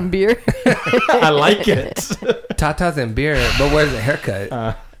Tatas and Beer. I like it. Tatas and beer, but where's the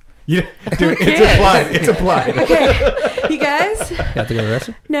haircut? Dude, it's applied. It's applied. Okay, you guys. You have to go to the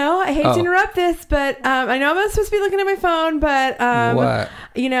restroom? No, I hate to interrupt this, but I know I'm not supposed to be looking at my phone, but What?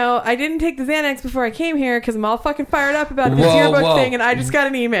 you know, I didn't take the Xanax before I came here because I'm all fucking fired up about this Whoa, yearbook whoa. thing, and I just got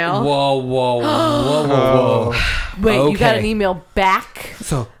an email. Whoa. Wait, you got Okay. an email back?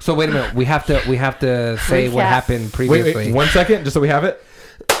 So wait a minute. We have to say what Recap. happened previously. Wait, 1 second, just so we have it.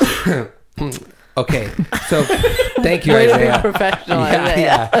 Okay. So thank you, Way to be Isaiah. professional. Yeah,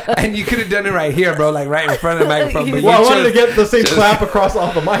 Isaiah. yeah. And you could have done it right here, bro, like right in front of the microphone. But Well, I you wanted to chose- get the same clap across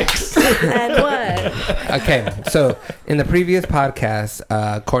all the mics. And what? Okay, so in the previous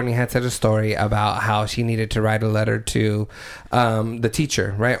podcast, Courtney had said a story about how she needed to write a letter to the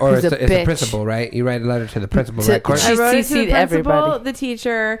teacher, right? Or Who's it's a the bitch. principal, right? You write a letter to the principal, To- right, Courtney? I wrote it to CC'd the principal, everybody. the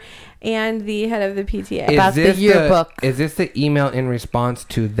teacher, and the head of the PTA. About the yearbook. Is this the email in response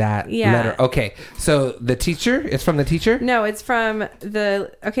to that Yeah. letter? Okay, so the teacher, it's from the teacher? No, it's from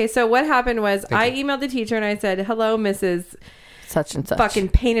the... Okay, so what happened was I emailed the teacher and I said, hello, Mrs. Such and such. fucking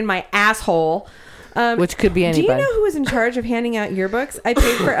pain in my asshole. Which could be Do anybody. you know who was in charge of handing out yearbooks? I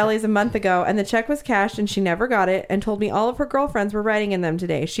paid for Ellie's a month ago, and the check was cashed, and she never got it, and told me all of her girlfriends were writing in them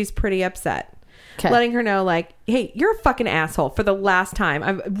today. She's pretty upset. letting her know, like, hey, you're a fucking asshole for the last time.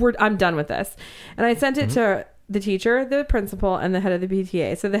 I'm done with this. And I sent it to the teacher, the principal, and the head of the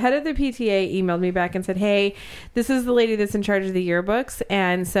PTA. So the head of the PTA emailed me back and said, hey, this is the lady that's in charge of the yearbooks,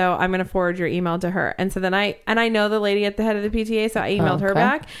 and so I'm going to forward your email to her. And so then I know the lady at the head of the PTA, so I emailed her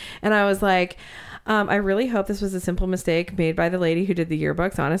back, and I was like, I really hope this was a simple mistake made by the lady who did the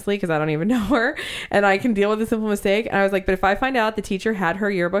yearbooks, honestly, because I don't even know her, and I can deal with a simple mistake. And I was like, but if I find out the teacher had her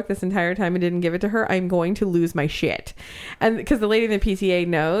yearbook this entire time and didn't give it to her, I'm going to lose my shit. And because the lady in the PTA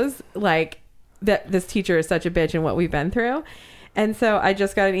knows, like, that this teacher is such a bitch and what we've been through. And so I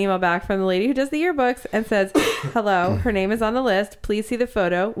just got an email back from the lady who does the yearbooks and says, hello, her name is on the list. Please see the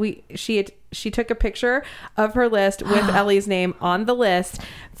photo. She took a picture of her list with Ellie's name on the list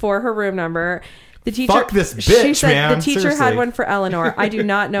for her room number. The teacher, fuck this bitch, she said man. The teacher Seriously. had one for Eleanor. I do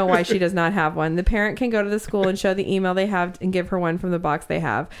not know why she does not have one. The parent can go to the school and show the email they have and give her one from the box they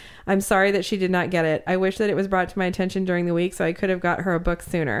have. I'm sorry that she did not get it. I wish that it was brought to my attention during the week so I could have got her a book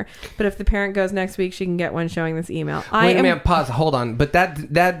sooner. But if the parent goes next week, she can get one showing this email. Wait a minute, pause, hold on. But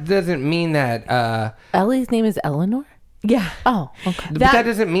that doesn't mean that... Ellie's name is Eleanor? Yeah. Oh, okay. But that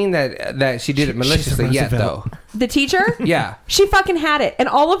doesn't mean that she did it maliciously yet, though. The teacher? Yeah. She fucking had it. And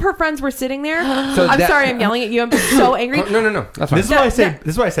all of her friends were sitting there. So I'm sorry, I'm yelling at you. I'm so angry. No. That's fine. This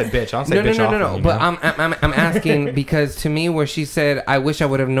is why I said bitch. I'll say bitch No. often, But I'm asking because to me, where she said, "I wish I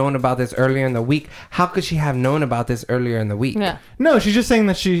would have known about this earlier in the week." How could she have known about this earlier in the week? Yeah. No, she's just saying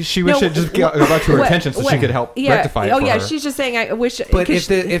that she wished it just got brought to her attention so she could help rectify it. Oh for yeah, her. she's just saying I wish. But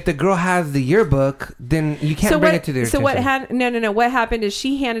if the girl has the yearbook, then you can't bring it to their attention. So what had no. What happened is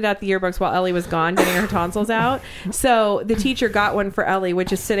she handed out the yearbooks while Ellie was gone, getting her tonsils out. So the teacher got one for Ellie,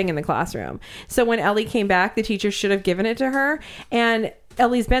 which is sitting in the classroom. So when Ellie came back, the teacher should have given it to her. And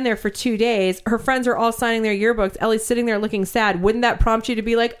Ellie's been there for 2 days. Her friends are all signing their yearbooks. Ellie's sitting there looking sad. Wouldn't that prompt you to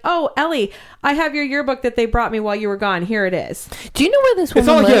be like, oh, Ellie, I have your yearbook that they brought me while you were gone. Here it is. Do you know where this It's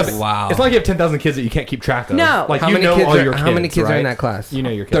not woman like you lives? have, Wow. It's not like you have 10,000 kids that you can't keep track of. No. Like How you many know kids all are- your kids. how many kids are in right? that class? You know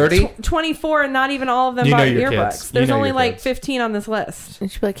your kids. 30? 24, and not even all of them You know bought your yearbooks. kids. There's You know only your like kids. 15 on this list. And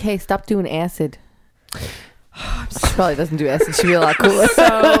she'd be like, hey, stop doing acid. She probably doesn't do acid. She'd be a lot cooler. So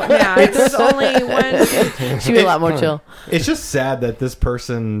yeah, there's only one. She'd be a lot more chill. It's just sad that this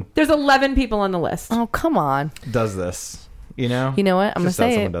person There's 11 people on the list. Oh, come on. does this. You know? You know what? I'm going to Just sad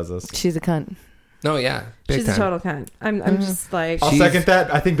say someone it. does this. She's a cunt. No, yeah, big She's time. a total cunt. I'm just like. I'll second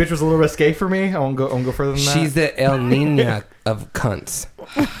that. I think bitch was a little risque for me. I won't go further than that. She's the El Nina of cunts.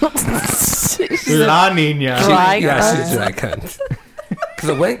 La Nina. Dry Yeah, cunt. she's a dry cunt. Because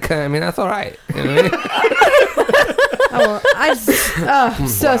a wet cunt, I mean, that's all right. You know what I mean? I'm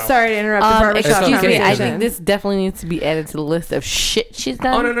so sorry to interrupt the barbershop Excuse me. conversation. I think this definitely needs to be added to the list of shit she's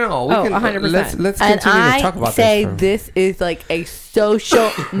done. Oh, no. We Oh, can, 100%. Let's And continue to I talk about say this. this is like a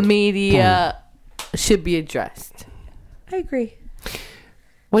social media should be addressed. I agree.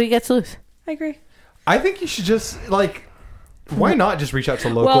 What do you got to lose? I agree. I think you should just like. Why not just reach out to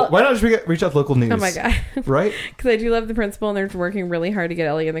local? Well- why not just reach out to local news? Oh my god. Right? Because I do love the principal, and they're working really hard to get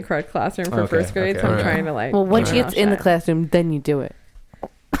Ellie in the correct classroom for Okay, first grade. okay, So I'm alright. trying to like. Well, once she keep gets my in the mouth shut. classroom, then you do it.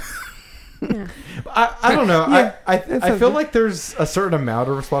 I don't know. Yeah, I feel like there's a certain amount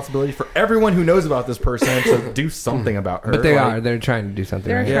of responsibility for everyone who knows about this person to do something about her. But they Like, are. They're trying to do something.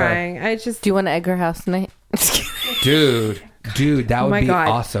 They're Right? Yeah. trying. I just. Do you want to egg her house tonight? Dude, that Oh would my be God.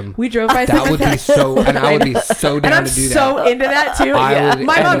 awesome. We drove by. That would be so, and I would be so And down I'm to do so that. into that too. I would-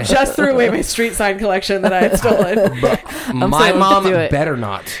 My mom and- just threw away my street sign collection that I had stolen. My so mom into it. better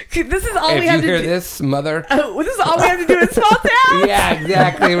not. This is all If we you have to hear do. this, mother. This is all we have to do in small town. Yeah,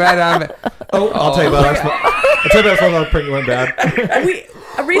 exactly. Right on. I'll tell you about that. I'll tell you about that. Prank went bad.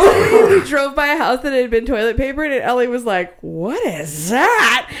 Recently, we drove by a house that had been toilet papered, and Ellie was like, "What is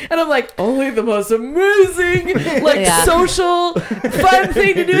that?" And I'm like, "Only the most amazing, like Yeah. social, fun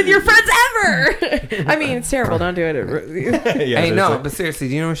thing to do with your friends ever." I mean, it's terrible. Don't do it. Yeah, Hey, no, seriously. but seriously,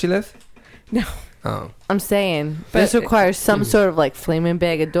 do you know where she lives? No. Oh. I'm saying But- this requires some sort of like flaming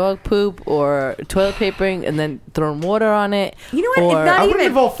bag of dog poop or toilet papering and then throwing water on it. You know what? Or- It's not I wouldn't even.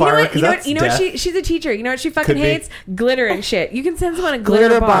 involve fire, you know what? 'cause You know what? that's You know what? death. She's a teacher. You know what she fucking Could be. hates? Glitter and shit. You can send someone a glitter,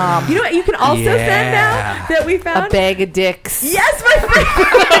 Glitter bomb. bomb. You know what? You can also send now that we a found. bag of dicks. Yes, my friend.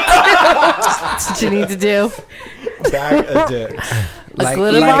 That's what you need to do. Bag of dicks. A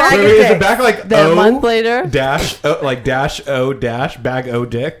glitter bomb. bag of Wait, is it dicks. back like Then a O month later, dash like dash O dash bag O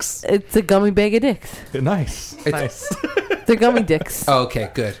dicks? it's a gummy bag of dicks. Nice. Nice. They're gummy dicks. Oh, okay,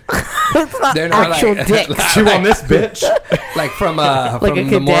 good. It's not They're not actual like- dicks. Chew on this bitch. Like from Like from a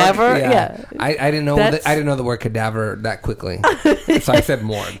the morgue. cadaver? Yeah. I didn't know That's- I didn't know the word cadaver that quickly, so I said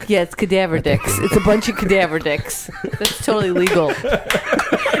morgue. Yeah, it's cadaver dicks. It's a bunch of cadaver dicks. That's totally legal.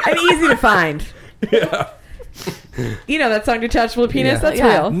 And easy to find. You know that song Detachable Penis? Yeah. That's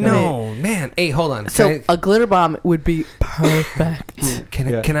Yeah. real. No, man. Hey, hold on. So Can a glitter bomb would be perfect. I, can,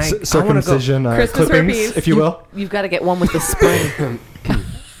 Yeah. I- can I? I want to go. Circumcision Christmas clippings, herpes. if you will. You've got to get one with the spring.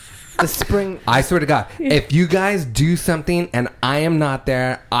 The spring. I swear to God, if you guys do something and I am not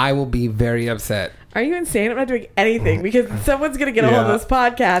there, I will be very upset. Are you insane? I'm not doing anything because someone's going to get a hold of this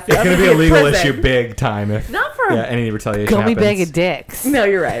podcast. It's going to be a legal issue big time if Not for any retaliation gummy happens. bag of dicks. No,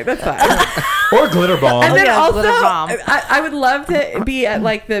 you're right. That's fine. Or glitter bomb. And then yeah, also, glitter bomb. I would love to be at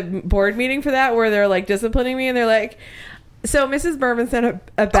like the board meeting for that where they're like disciplining me and they're like, so Mrs. Berman sent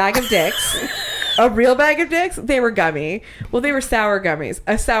a bag of dicks, a real bag of dicks. They were gummy. Well, they were sour gummies.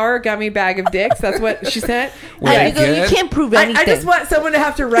 A sour gummy bag of dicks. That's what she sent. Yeah, You, go, you good. can't prove I anything. just want someone to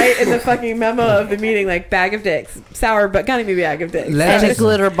have to write in the fucking memo of the meeting like bag of dicks, sour but gummy bag of dicks. Let's and a just-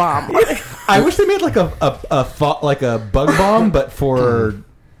 glitter bomb. I wish they made like a bug bomb, but for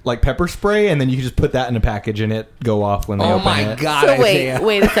like pepper spray, and then you could just put that in a package and it go off when they Oh open my it. God! So Isaiah.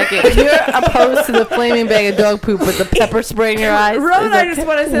 wait a second. You're opposed to the flaming bag of dog poop with the pepper spray in your eyes? Ron and Is I that- just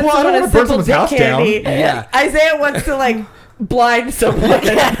want to send Well, I don't someone a wanna burn simple someone's dick house candy. down. Yeah. Isaiah wants to like blind someone.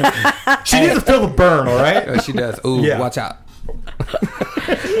 She needs to feel the burn, all right? Oh, she does. Ooh, Yeah. watch out.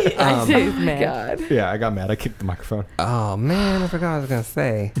 Isaiah's mad. God. Yeah, I got mad. I kicked the microphone. Oh man, I forgot what I was gonna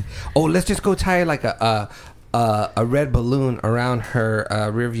say. Oh, let's just go tie like a red balloon around her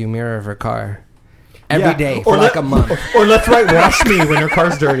rearview mirror of her car every day for like a month. Or let's write "wash me" when her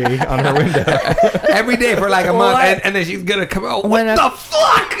car's dirty on her window. Every day for like a month, and then she's gonna come out. What When a- the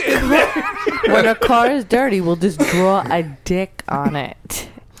fuck is that? When a car is dirty, we'll just draw a dick on it.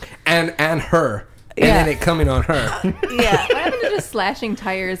 And her, and Yeah. then it coming on her. Yeah. What happened to just slashing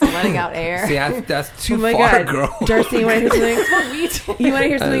tires and letting out air? See, that's too Oh my far, God, girl. Darcy, you want to hear something? You want to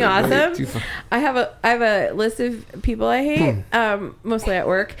hear something awesome? Too far. I have a list of people I hate, mostly at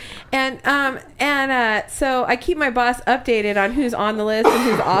work, and so I keep my boss updated on who's on the list and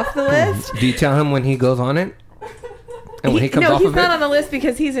who's off the list. Do you tell him when he goes on it? And when he comes no, off he's of not it? on the list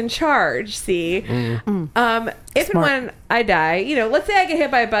because he's in charge. See, if Smart. and when I die, let's say I get hit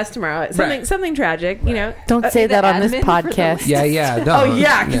by a bus tomorrow, something tragic, Don't say that on this admin for the- podcast. Yeah. Oh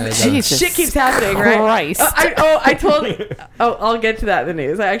yeah, don't. Jesus. shit keeps happening, right? Christ. I told. I'll get to that in the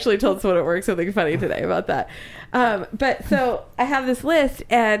news. I actually told someone at work something funny today about that. But so I have this list,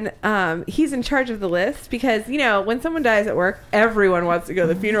 and he's in charge of the list because when someone dies at work, everyone wants to go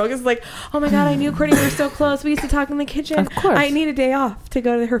to the funeral because it's like, oh my God, I knew Courtney, we were so close. We used to talk in the kitchen. Of course. I need a day off to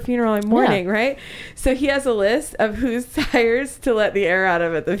go to her funeral in mourning, right? So he has a list of whose tires to let the air out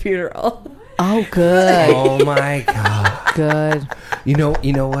of at the funeral. Oh, good. Oh my God. Good. You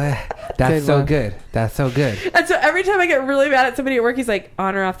know what? That's Good so one. good. That's so good. And so every time I get really mad at somebody at work, he's like,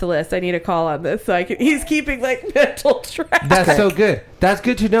 on or off the list. I need a call on this. So he's keeping like mental track. That's so good. That's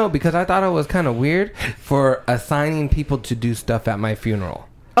good to know because I thought it was kind of weird for assigning people to do stuff at my funeral.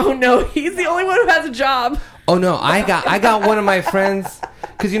 Oh no, he's the only one who has a job. Oh no, I got one of my friends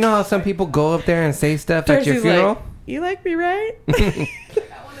because you know how some people go up there and say stuff at your Darcy's funeral. like, you like me, right?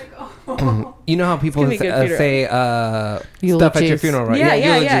 You know how people It's gonna be a good say stuff at your Eulogies. funeral, right? Yeah,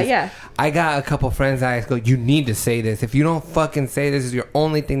 eulogies. yeah. I got a couple friends that I go, you need to say this. If you don't fucking say this, is your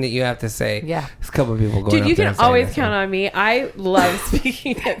only thing that you have to say. Yeah. There's a couple people going Dude, up you there can and saying always this. count on me. I love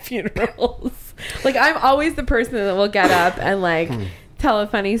speaking at funerals. Like I'm always the person that will get up and like tell a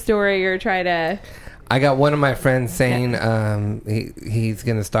funny story or try to. I got one of my friends saying he's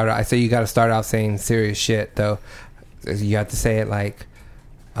gonna start out. I say you got to start out saying serious shit though. You have to say it like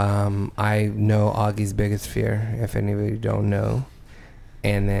I know Augie's biggest fear. If anybody don't know,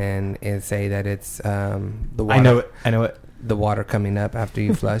 and then say that it's the water. I know it. The water coming up after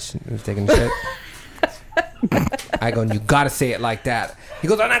you flush and you're taking a shit. I go, you gotta say it like that. He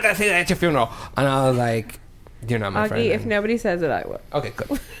goes, I'm not gonna say that at your funeral. And I was like, you're not my friend. Augie, if nobody says it, I will. Okay,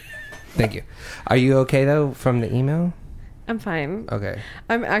 good. Thank you. Are you okay though from the email? I'm fine. Okay.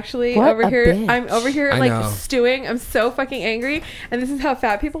 I'm actually What over a here. bitch. I'm over here I like know. stewing. I'm so fucking angry. And this is how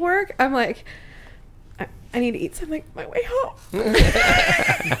fat people work. I'm like, I need to eat something on my way home.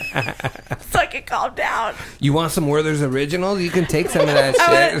 So I can calm down. You want some Werther's Originals? You can take some of that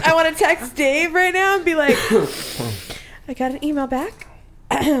shit. I want to text Dave right now and be like, I got an email back.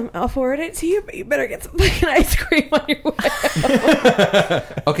 I'll forward it to you, but you better get some fucking ice cream on your way.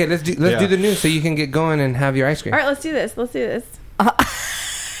 Okay, let's do the news so you can get going and have your ice cream. All right, let's do this. Let's do this.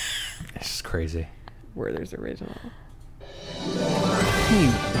 It's just crazy. Werther's Original.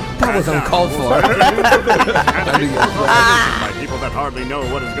 That was uncalled for. By people that hardly know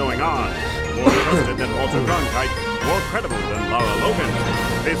what is going on. More trusted than Walter Cronkite, more credible than Laura Logan.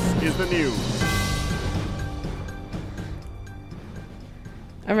 This is the news.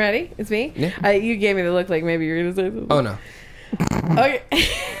 I'm ready. It's me. Yeah. You gave me the look like maybe you're gonna say something. Oh no. Okay.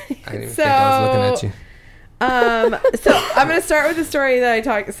 I didn't even think I was looking at you. So I'm gonna start with the story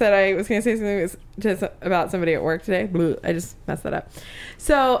that said I was gonna say something about somebody at work today. Bleh, I just messed that up.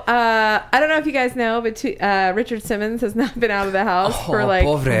 So I don't know if you guys know, but Richard Simmons has not been out of the house for like.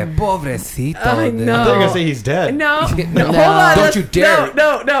 Pobrecito. I know. I thought you were gonna say he's dead. No, No. hold on. Don't you dare.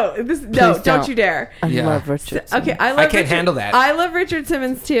 No, don't you dare. I Yeah. love Richard. Okay, I can't Richard- handle that. I love Richard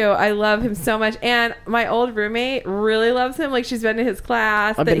Simmons too. I love him so much, and my old roommate really loves him. Like she's been to his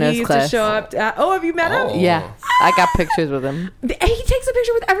class. I've that been to he his used class. to show up. Have you met him? Oh. Yeah, I got pictures with him. He takes a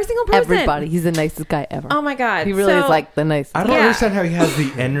picture with every single person. Everybody. He's the nicest guy ever. Oh my god, he really So- is like the nicest. I don't Yeah. understand how he has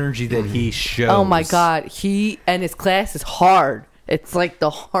the energy that he shows. Oh my god, he and his class is hard. It's like the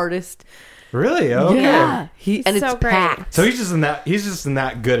hardest. Really? Okay. Yeah, He's and so it's great. packed. So he's just in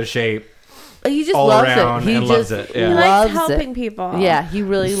that good a shape He just all loves around it. He and just loves it. He Yeah. likes loves helping it. people. Yeah, he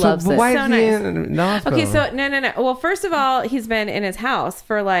really loves but it. why So is he nice. in the hospital? Okay, so no. Well, first of all, he's been in his house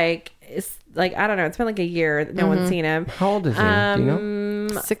for like I don't know. It's been like a year. No one's seen him. How old is he? Do you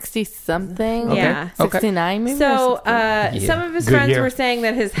know? 60 something. Yeah. Okay. 69 maybe. So or some of his Good friends year. were saying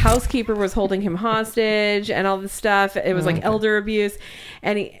that his housekeeper was holding him hostage and all this stuff. It was like elder abuse,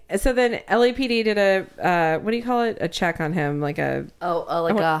 and so then LAPD did a what do you call it? A check on him, like a I I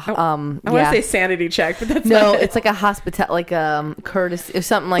want to say sanity check, but that's no, not it. it's like a hospital, like courtesy or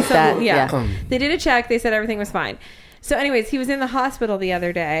something like that. Yeah. They did a check. They said everything was fine. So, anyways, he was in the hospital the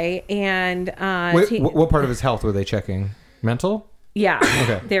other day, and Wait, what part of his health were they checking? Mental? yeah,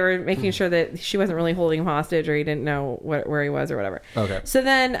 Okay. they were making sure that she wasn't really holding him hostage, or he didn't know where he was, or whatever. Okay. So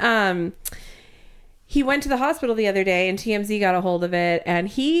then, he went to the hospital the other day, and TMZ got a hold of it, and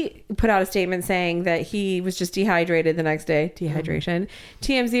he put out a statement saying that he was just dehydrated the next day. Dehydration.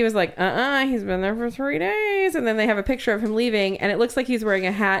 TMZ was like, he's been there for 3 days, and then they have a picture of him leaving, and it looks like he's wearing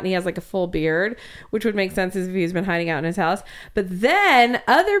a hat, and he has like a full beard, which would make sense if he's been hiding out in his house. But then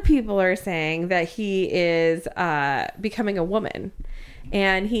other people are saying that he is becoming a woman.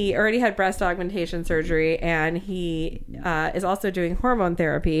 And he already had breast augmentation surgery, and he is also doing hormone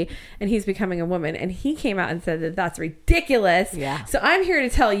therapy, and he's becoming a woman. And he came out and said that that's ridiculous. Yeah. So I'm here to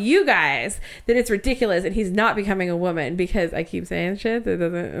tell you guys that it's ridiculous, and he's not becoming a woman, because I keep saying shit that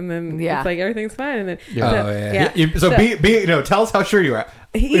doesn't, and then Yeah. it's like everything's fine, and then Yeah. So tell us how sure you are.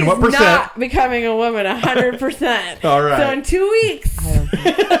 He's In what percent? not becoming a woman 100%. All right. So in 2 weeks.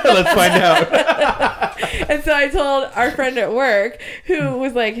 Let's find out. And so I told our friend at work, who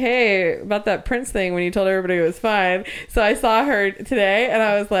was like, hey, about that Prince thing when you told everybody it was fine. So I saw her today, and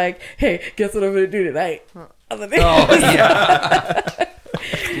I was like, hey, guess what I'm going to do tonight?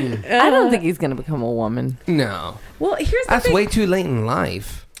 I don't think he's going to become a woman. No. Well, here's the That's thing. way too late in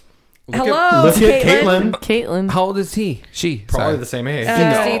life. Hello, Look at Caitlin. Caitlin. How old is he? She. Probably Sorry. the same age.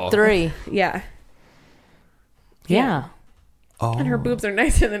 63. Yeah. Yeah. Oh. And her boobs are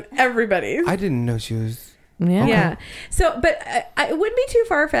nicer than everybody's. I didn't know she was. Yeah. Yeah. So, but it wouldn't be too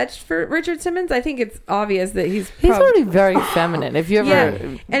far fetched for Richard Simmons. I think it's obvious that he's already very feminine. If you ever.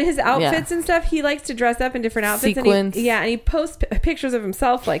 Yeah, and his outfits and stuff, he likes to dress up in different outfits. Sequins. And he posts pictures of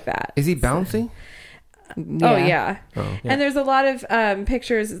himself like that. Is he bouncy? Oh yeah. Oh. And there's a lot of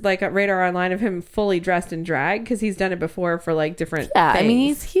pictures like at Radar Online of him fully dressed in drag, because he's done it before for like different. Yeah. things. I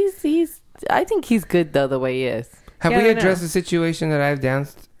mean, he's. I think he's good though the way he is. Have Yeah, I we don't addressed know. the situation that I've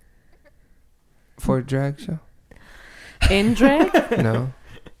danced for a drag show? In drag? No.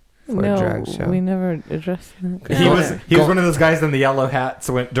 For a drag show. we never addressed that. Okay. He Go was ahead. he was one of those guys in the yellow hats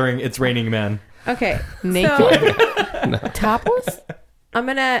during It's Raining Men. Okay. Naked? So Topless? I'm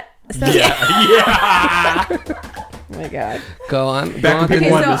gonna. So, Yeah. Oh my god. Go on. Go Back on. when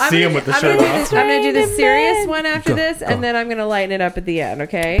people wanted to I'm see gonna him with the I'm shirt gonna do off. this- I'm gonna do the serious one after Go, this, go. and then I'm gonna lighten it up at the end.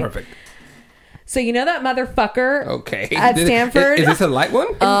 Okay. Perfect. So you know that motherfucker Okay. at Stanford? Is this a light one?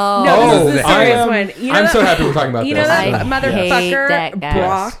 Oh. No, this is the I serious am- one. You know I'm that- so happy we're talking about You this. know that I hate motherfucker that guy.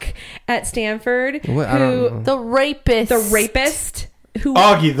 Brock at Stanford, What? I don't know. The rapist. the rapist who.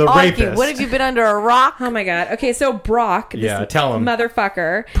 Augie, the Augie, rapist. what have you been under a rock? Oh my god. Okay, so Brock, this Yeah, tell him.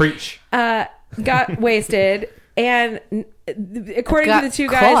 motherfucker, Preach. got wasted, and according to Got the two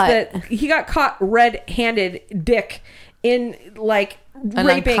caught. guys, that he got caught red-handed dick in like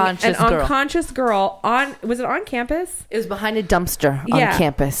raping an unconscious girl. unconscious girl on. Was it on campus? It was behind a dumpster Yeah. on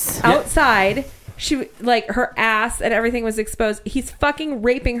campus. Outside. She like her ass and everything was exposed. He's fucking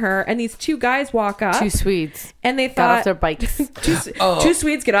raping her, and these two guys walk up, Two Swedes and they got thought off their bikes. two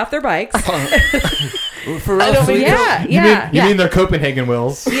Swedes get off their bikes. For real. Yeah, You mean they're Copenhagen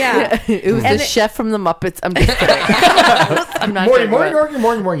wheels? Yeah. It was And the it- chef from the Muppets. I'm just kidding. I'm not Morning, joking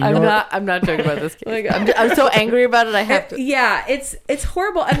about it. morning. I'm not joking about this. I'm so angry about it. I have to. Yeah, it's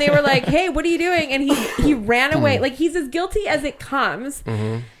horrible. And they were like, "Hey, what are you doing?" And he ran away. Like, he's as guilty as it comes.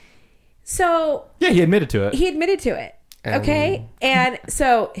 So Yeah, he admitted to it. he admitted to it. Okay. And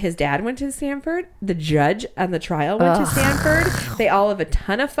so his dad went to Stanford. The judge on the trial went to Stanford. They all have a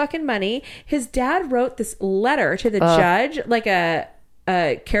ton of fucking money. His dad wrote this letter to the judge, like a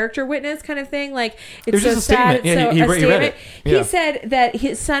character witness kind of thing. Like, it's was so just a sad. statement. Yeah, So he a read statement. it. Yeah. He said that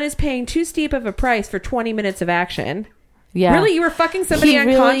his son is paying too steep of a price for 20 minutes of action. Yeah. Really? You were fucking somebody He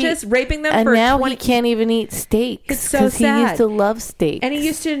really- unconscious, raping them And for now 20... he can't even eat steaks. It's so 'cause he sad. used to love steaks. And he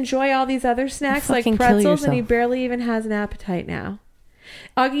used to enjoy all these other snacks like Fucking kill pretzels, and he yourself. barely even has an appetite now.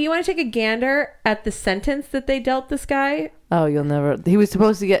 Augie, you want to take a gander at the sentence that they dealt this guy? Oh, you'll never. He was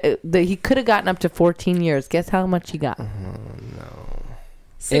supposed to get. He could have gotten up to 14 years. Guess how much he got?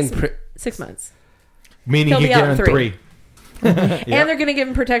 6 months. Meaning He'll he be out get in in 3. 3. And they're going to give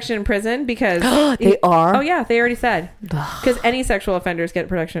him protection in prison because... They are? Oh, yeah. They already said. Because any sexual offenders get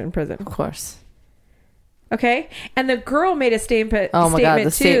protection in prison. Of course. Okay? And the girl made a statement. Oh my God, the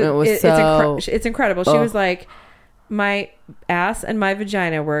too. statement was It's incredible. She was like, my ass and my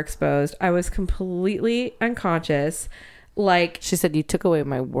vagina were exposed. I was completely unconscious. Like... She said, you took away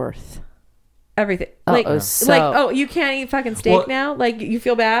my worth. Everything. Oh, Like, it was so- like, oh, you can't eat fucking steak Well- now? Like, you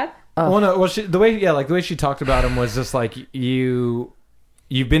feel bad? Well, no. Well, the way she talked about him was just like you've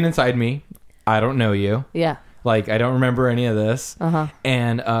been inside me. I don't know you. Yeah. Like, I don't remember any of this.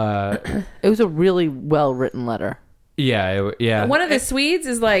 And It was a really well written letter. yeah. One of the Swedes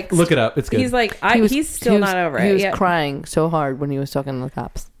is like... Look it up. It's good. He's like, he's still he was- not over it. He was Yeah. crying so hard when he was talking to the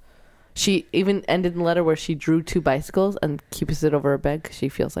cops. She even ended the letter where she drew 2 bicycles and keeps it over her bed because she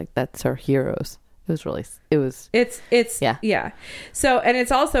feels like that's her heroes. It's yeah. So, and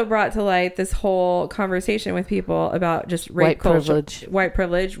it's also brought to light this whole conversation with people about just rape culture, white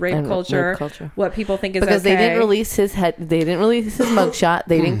privilege, rape culture, what people think is because okay. they didn't release his mugshot.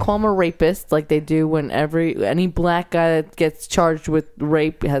 They didn't call him a rapist like they do when any black guy that gets charged with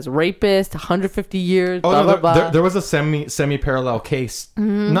rape has rapist 150 years. Oh, blah, no, blah, blah. There was a semi parallel case.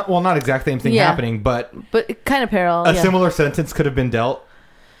 Not exactly the same thing happening, but kind of parallel. a similar sentence could have been dealt.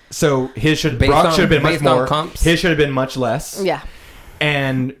 So his should have been much more. His should have been much less. Yeah.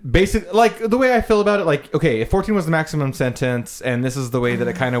 And basically, like, the way I feel about it, like, okay, if 14 was the maximum sentence, and this is the way that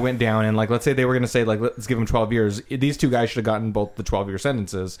it kind of went down, and, like, let's say they were going to say, like, let's give him 12 years, these 2 guys should have gotten both the 12-year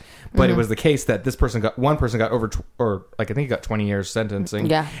sentences, but it was the case that one person got over, or, like, I think he got 20 years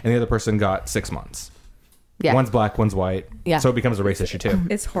sentencing, and the other person got 6 months. Yeah. One's black, one's white. Yeah. So it becomes a race issue, too.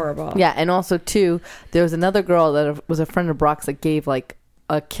 It's horrible. Yeah, and also, too, there was another girl that was a friend of Brock's that gave, like,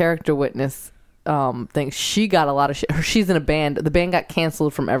 a character witness thing. She got a lot of shit. She's in a band. The band got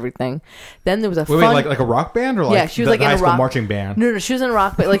canceled from everything. Then there was wait, like a rock band or like she was like in high a school rock marching band. No, she was in a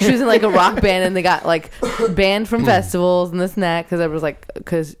rock band. Like she was in like a rock band, and they got like banned from festivals and this and that because I was like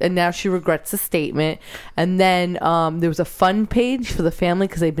and now she regrets the statement. And then there was a fund page for the family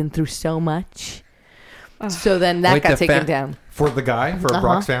because they've been through so much. So then that got taken down for the guy for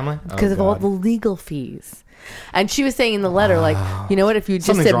Brock's family because of all the legal fees. And she was saying in the letter, like, you know what, if you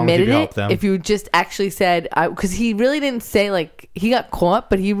just admitted it, if you just actually said, because he really didn't say, like, he got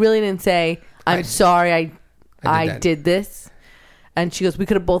caught, but he really didn't say, I'm sorry, I did this. And she goes, we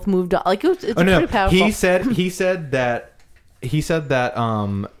could have both moved on. Like, it's pretty powerful. He said that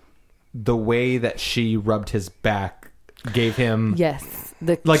the way that she rubbed his back gave him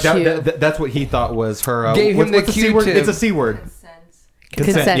that's what he thought was her gave him the C word. It's a C word.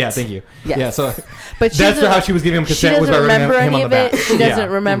 Consent. Yeah, thank you. Yes. Yeah, so but that's how she was giving him consent. She doesn't remember any of it. She doesn't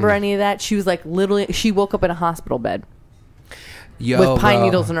Yeah. remember any of that. She was like literally. She woke up in a hospital bed with pine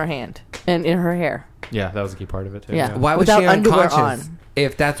needles in her hand and in her hair. Yeah, that was a key part of it too. Yeah. Why was Without she underwear unconscious? on.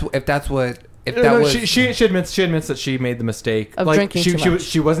 If that was she admits that she made the mistake of like drinking too much.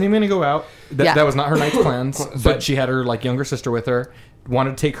 she wasn't even going to go out. That was not her night's plans. But she had her like younger sister with her.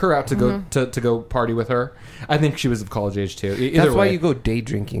 Wanted to take her out to go to go party with her. I think she was of college age too. Either that's why way. you go day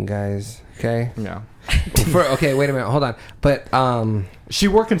drinking, guys. Okay. Yeah. Okay, wait a minute, hold on. But she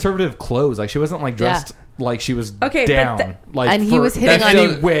wore conservative clothes. Like she wasn't like dressed like she was Okay, down. Like and he was hitting on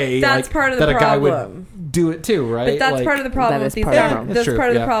any way. That's like, part of the that problem. A guy would do it too, right? But that's like, part of the problem That with is these. part of the problem. That's That's part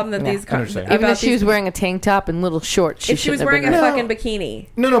of true, the problem that yeah. these. Understand. Even if she was wearing a tank top and little shorts, if she was wearing a fucking bikini.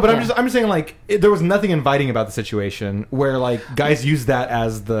 No, but Yeah. I'm just saying like there was nothing inviting about the situation where like guys use that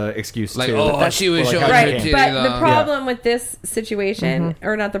as the excuse Like, too. oh, she was Or, like, showing how her she Right, came. titties. but the problem with this situation,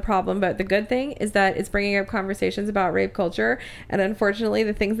 or not the problem, but the good thing is that it's bringing up conversations about rape culture, and unfortunately,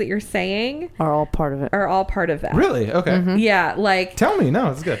 the things that you're saying are all part of it. are all part of that. Really? Okay. Yeah, like Tell me.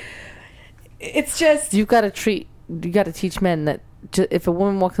 No, it's good. it's just You got to teach men that if a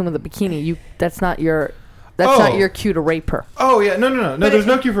woman walks in with a bikini, that's not your cue to rape her. Oh yeah, no. There's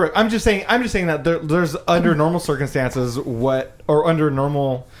no cue for it. I'm just saying that there's under normal circumstances under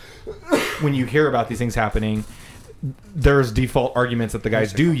normal when you hear about these things happening, there's default arguments that the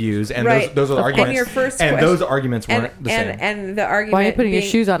guys do use, and Right. those are the And arguments. your first and question- those arguments weren't the same. and the argument. Why are you putting your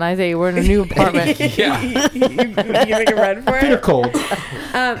being- shoes on, Isaiah? We're in a new apartment. Yeah, you make a run for they're it. cold.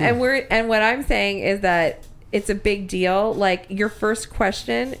 And what I'm saying is that it's a big deal. Like your first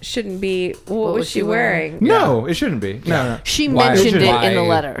question shouldn't be what was she wearing? No, it shouldn't be. No. She Why? mentioned it Why? in the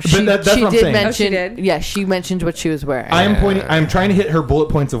letter. But She, that's she what I'm did saying. mention. Oh, she did? Yeah, she mentioned what she was wearing. I'm trying to hit her bullet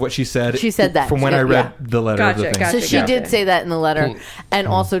points of what she said. She said that. from when Yeah, I read yeah. the letter of the Gotcha, thing. gotcha. So she did say that in the letter, Cool. and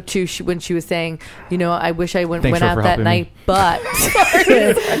also too, when she was saying, I wish I went Thanks out for that helping night, me. but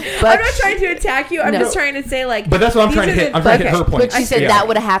I'm not trying to attack you. I'm No. just trying to say like. But that's what I'm these trying to are hit. the- I'm trying to hit her point. But she said Yeah. that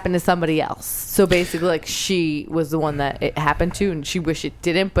would have happened to somebody else. So basically, like she was the one that it happened to, and she wished it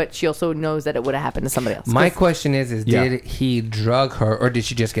didn't. But she also knows that it would have happened to somebody else. My question is Yeah. did he drug her, or did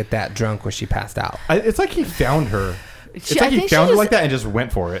she just get that drunk where she passed out? It's like he found her. It's I like he think she found her just- like that and just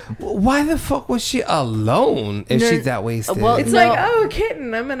went for it. Why the fuck was she alone if No, she's that wasted? well, It's No. like, oh, a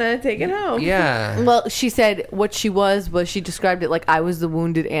kitten. I'm gonna take it home. yeah. Well, she said what she was she described it like I was the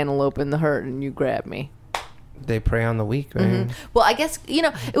wounded antelope in the herd, and you grabbed me. They prey on the weak, right? Well, I guess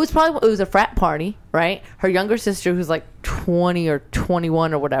it was a frat party, right? Her younger sister, who's like 20 or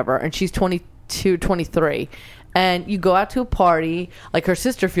 21 or whatever, and she's 22, 23, and you go out to a party, like her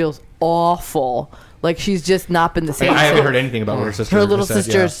sister feels awful, like she's just not been the same. I haven't heard anything about what her sister. Her little said,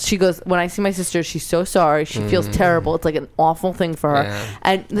 sister, yeah. she goes, when I see my sister, she's so sorry. She feels terrible. It's like an awful thing for her. Yeah.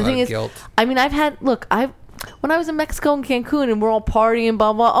 And the A lot thing of is, guilt. I mean, when I was in Mexico and Cancun and we're all partying,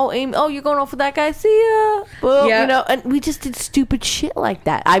 blah, blah, oh, Amy, you're going off with that guy? See ya. Well, Yeah. and we just did stupid shit like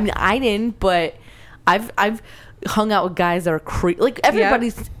that. I mean, I didn't, but I've hung out with guys that are like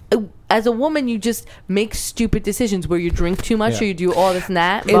everybody's. As a woman, you just make stupid decisions where you drink too much Yeah. or you do all this and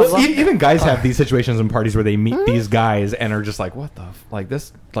that. Blah, Well, blah. even guys have these situations in parties where they meet these guys and are just like, "What the like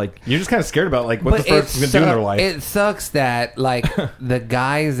this?" Like you're just kind of scared about like what this person's gonna do in their life. It sucks that like the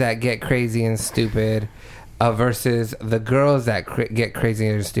guys that get crazy and stupid versus the girls that get crazy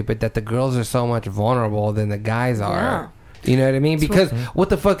and stupid. That the girls are so much vulnerable than the guys are. Yeah. You know what I mean? Because what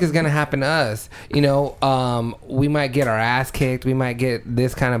the fuck is gonna happen to us? We might get our ass kicked. We might get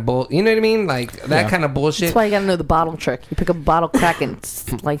this kind of bull. You know what I mean? Like that kind of bullshit. That's why you gotta know the bottle trick. You pick up a bottle crack and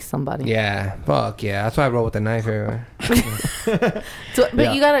slice somebody. Yeah, fuck yeah. That's why I roll with a knife everywhere. So, but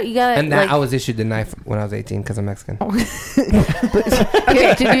Yeah. you gotta. And that like, I was issued the knife when I was 18 because I'm Mexican.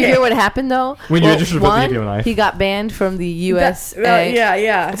 did you hear what happened though? When you registered to one, give you a knife. he got banned from the USA.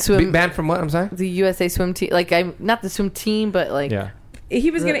 yeah. Swim. Banned from what? I'm sorry. The USA swim team. Like I'm not the swim team, but like Yeah. He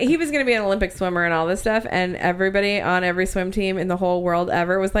was gonna be an Olympic swimmer and all this stuff, and everybody on every swim team in the whole world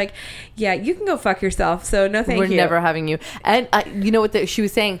ever was like, "Yeah, you can go fuck yourself." So no, thank we're you. never having you. And you know what she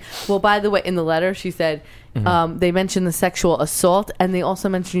was saying? Well, by the way, in the letter she said they mentioned the sexual assault, and they also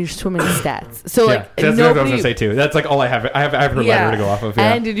mentioned your swimming stats. So like that's what I was nobody. gonna say too. That's like all I have. I have her Yeah. letter to go off of.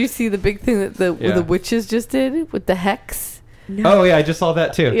 Yeah. And did you see the big thing that the witches just did with the hex? Oh yeah, I just saw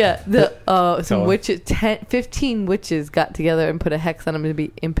that too. Yeah, some Tell witches, 15 witches got together and put a hex on him to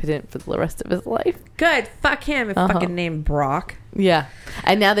be impotent for the rest of his life. Good. Fuck him. If fucking named Brock. Yeah,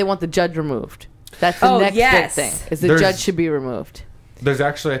 and now they want the judge removed. That's the next yes. big thing. Is the There's- judge should be removed? There's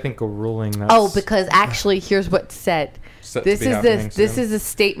actually, I think, a ruling. That's Oh, because actually, here's what's said. set to This be is happening this soon. is a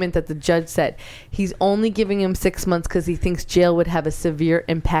statement that the judge said. He's only giving him 6 months because he thinks jail would have a severe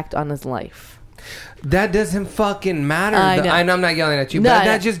impact on his life. That doesn't fucking matter. I know. I know I'm not yelling at you, No, but I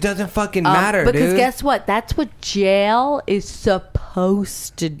that know. just doesn't fucking matter, because dude. guess what? That's what jail is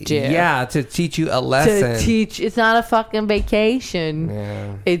supposed to do. Yeah, to teach you a lesson. To teach. It's not a fucking vacation.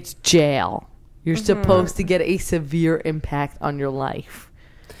 Yeah. It's jail. You're supposed to get a severe impact on your life.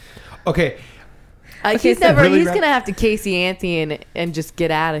 Okay. He's so really he's ra- gonna have to Casey Anthony and just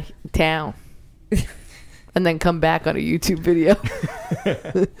get out of town, and then come back on a YouTube video.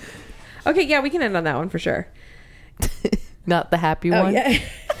 Okay, yeah, we can end on that one for sure. Not the happy Oh one. yeah.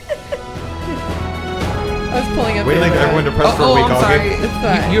 I was pulling up. Wait till everyone depressed for a week. I'm sorry. It's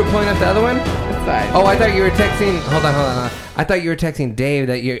fine. You were pulling up the other one? It's fine. Oh, I thought you were texting. Hold on. I thought you were texting Dave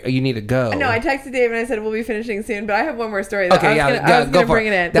that you need to go. No, I texted Dave and I said we'll be finishing soon, but I have one more story. Okay, I was gonna bring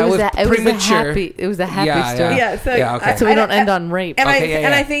it in. That was premature. It was a happy story. Yeah, so, okay. So we don't end on rape. And Okay,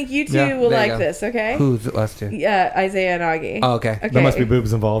 I think you two will like this. Okay. Who's us two? Yeah, Isaiah and Augie. Oh, okay. There must be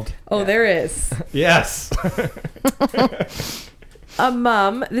boobs involved. Oh, there is. Yes. A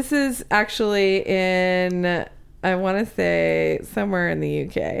mom. This is actually in, I want to say, somewhere in the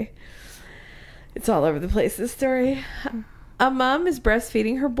UK. It's all over the place, this story. A mom is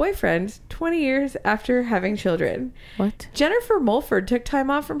breastfeeding her boyfriend 20 years after having children. What? Jennifer Mulford took time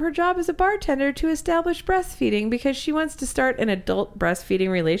off from her job as a bartender to establish breastfeeding because she wants to start an adult breastfeeding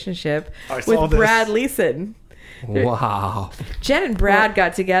relationship with Brad Leeson. Wow. Jen and Brad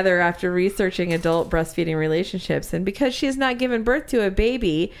got together after researching adult breastfeeding relationships, and because she has not given birth to a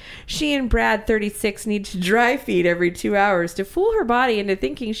baby, she and Brad, 36, need to dry feed every 2 hours to fool her body into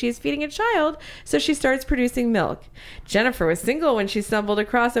thinking she is feeding a child, so she starts producing milk. Jennifer was single when she stumbled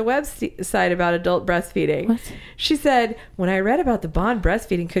across a website about adult breastfeeding. What? She said, "When I read about the bond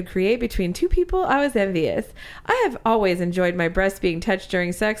breastfeeding could create between two people, I was envious. I have always enjoyed my breast being touched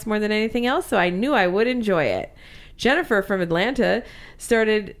during sex more than anything else, so I knew I would enjoy it." Jennifer from Atlanta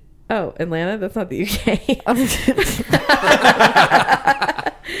started... Oh, Atlanta? That's not the UK.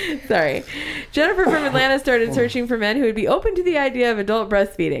 Sorry. Jennifer from Atlanta started searching for men who would be open to the idea of adult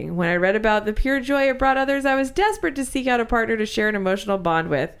breastfeeding. When I read about the pure joy it brought others, I was desperate to seek out a partner to share an emotional bond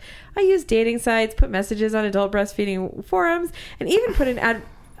with. I used dating sites, put messages on adult breastfeeding forums, and even put an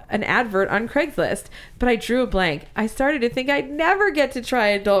advert on Craigslist, but I drew a blank. I started to think I'd never get to try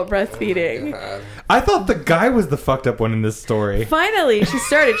adult breastfeeding. I thought the guy was the fucked up one in this story. Finally, she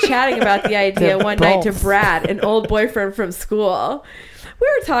started chatting about the idea one night to Brad, an old boyfriend from school. We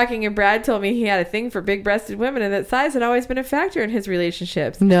were talking and Brad told me he had a thing for big-breasted women and that size had always been a factor in his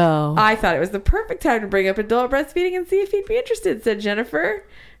relationships. No. I thought it was the perfect time to bring up adult breastfeeding and see if he'd be interested, said Jennifer.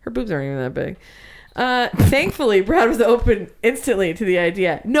 Her boobs aren't even that big. Thankfully, Brad was open instantly to the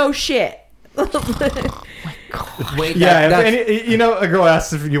idea. No shit. Wait, a girl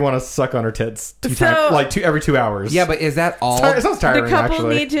asks if you want to suck on her tits every 2 hours. Yeah, but is that all? It sounds tiring, the couple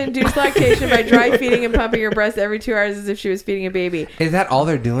actually. need to induce lactation by dry feeding and pumping her breast every 2 hours as if she was feeding a baby. Is that all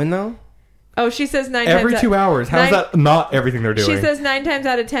they're doing, though? Oh, she says 9 every times... 2 hours. How is that not everything they're doing? She says 9 times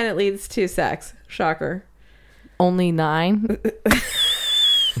out of 10 it leads to sex. Shocker. Only 9?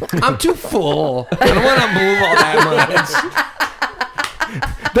 I'm too full. I don't want to move all that much.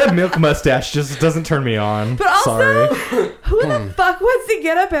 That milk mustache just doesn't turn me on. But also, sorry. Who the fuck wants to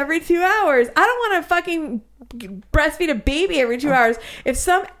get up every 2 hours? I don't want to fucking breastfeed a baby every 2 hours. If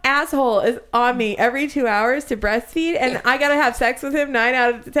some asshole is on me every 2 hours to breastfeed and I gotta have sex with him 9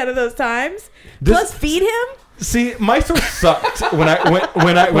 out of 10 of those times, plus feed him. See, my source sucked when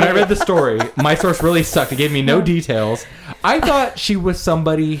I read the story. My source really sucked. It gave me no details. I thought she was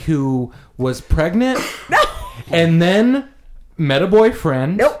somebody who was pregnant, and then met a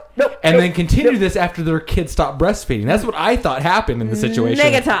boyfriend, and then continued this after their kid stopped breastfeeding. That's what I thought happened in the situation.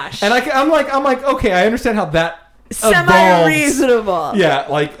 Negatosh. And I'm like, okay, I understand how that semi-reasonable. Yeah,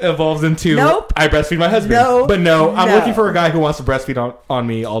 evolves into I breastfeed my husband. I'm looking for a guy who wants to breastfeed on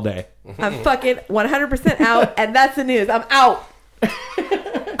me all day. I'm fucking 100% out, and that's the news. I'm out.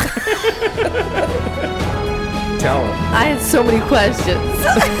 Tell him. I had so many questions.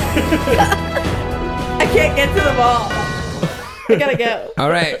 I can't get to them all. I gotta go. All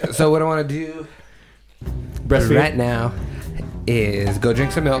right, so what I want to do right now is go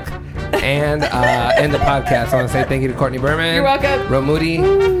drink some milk and end the podcast. I want to say thank you to Courtney Berman. You're welcome. Ro Moody,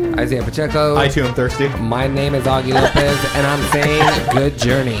 Isaiah Pacheco. I too am thirsty. My name is Augie Lopez, and I'm saying good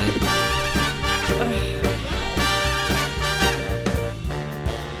journey.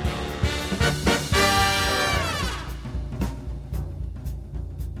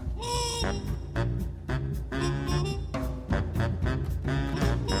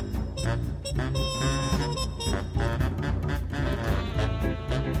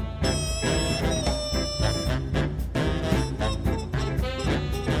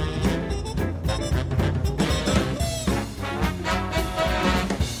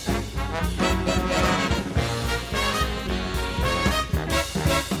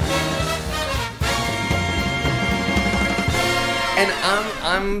 And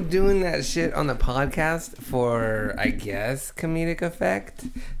I'm doing that shit on the podcast for, I guess, comedic effect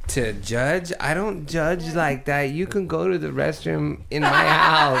to judge. I don't judge like that. You can go to the restroom in my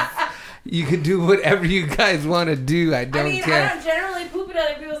house. You can do whatever you guys want to do. I don't care. I don't generally poop at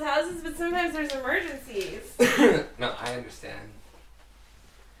other people's houses, but sometimes there's emergencies. No, I understand.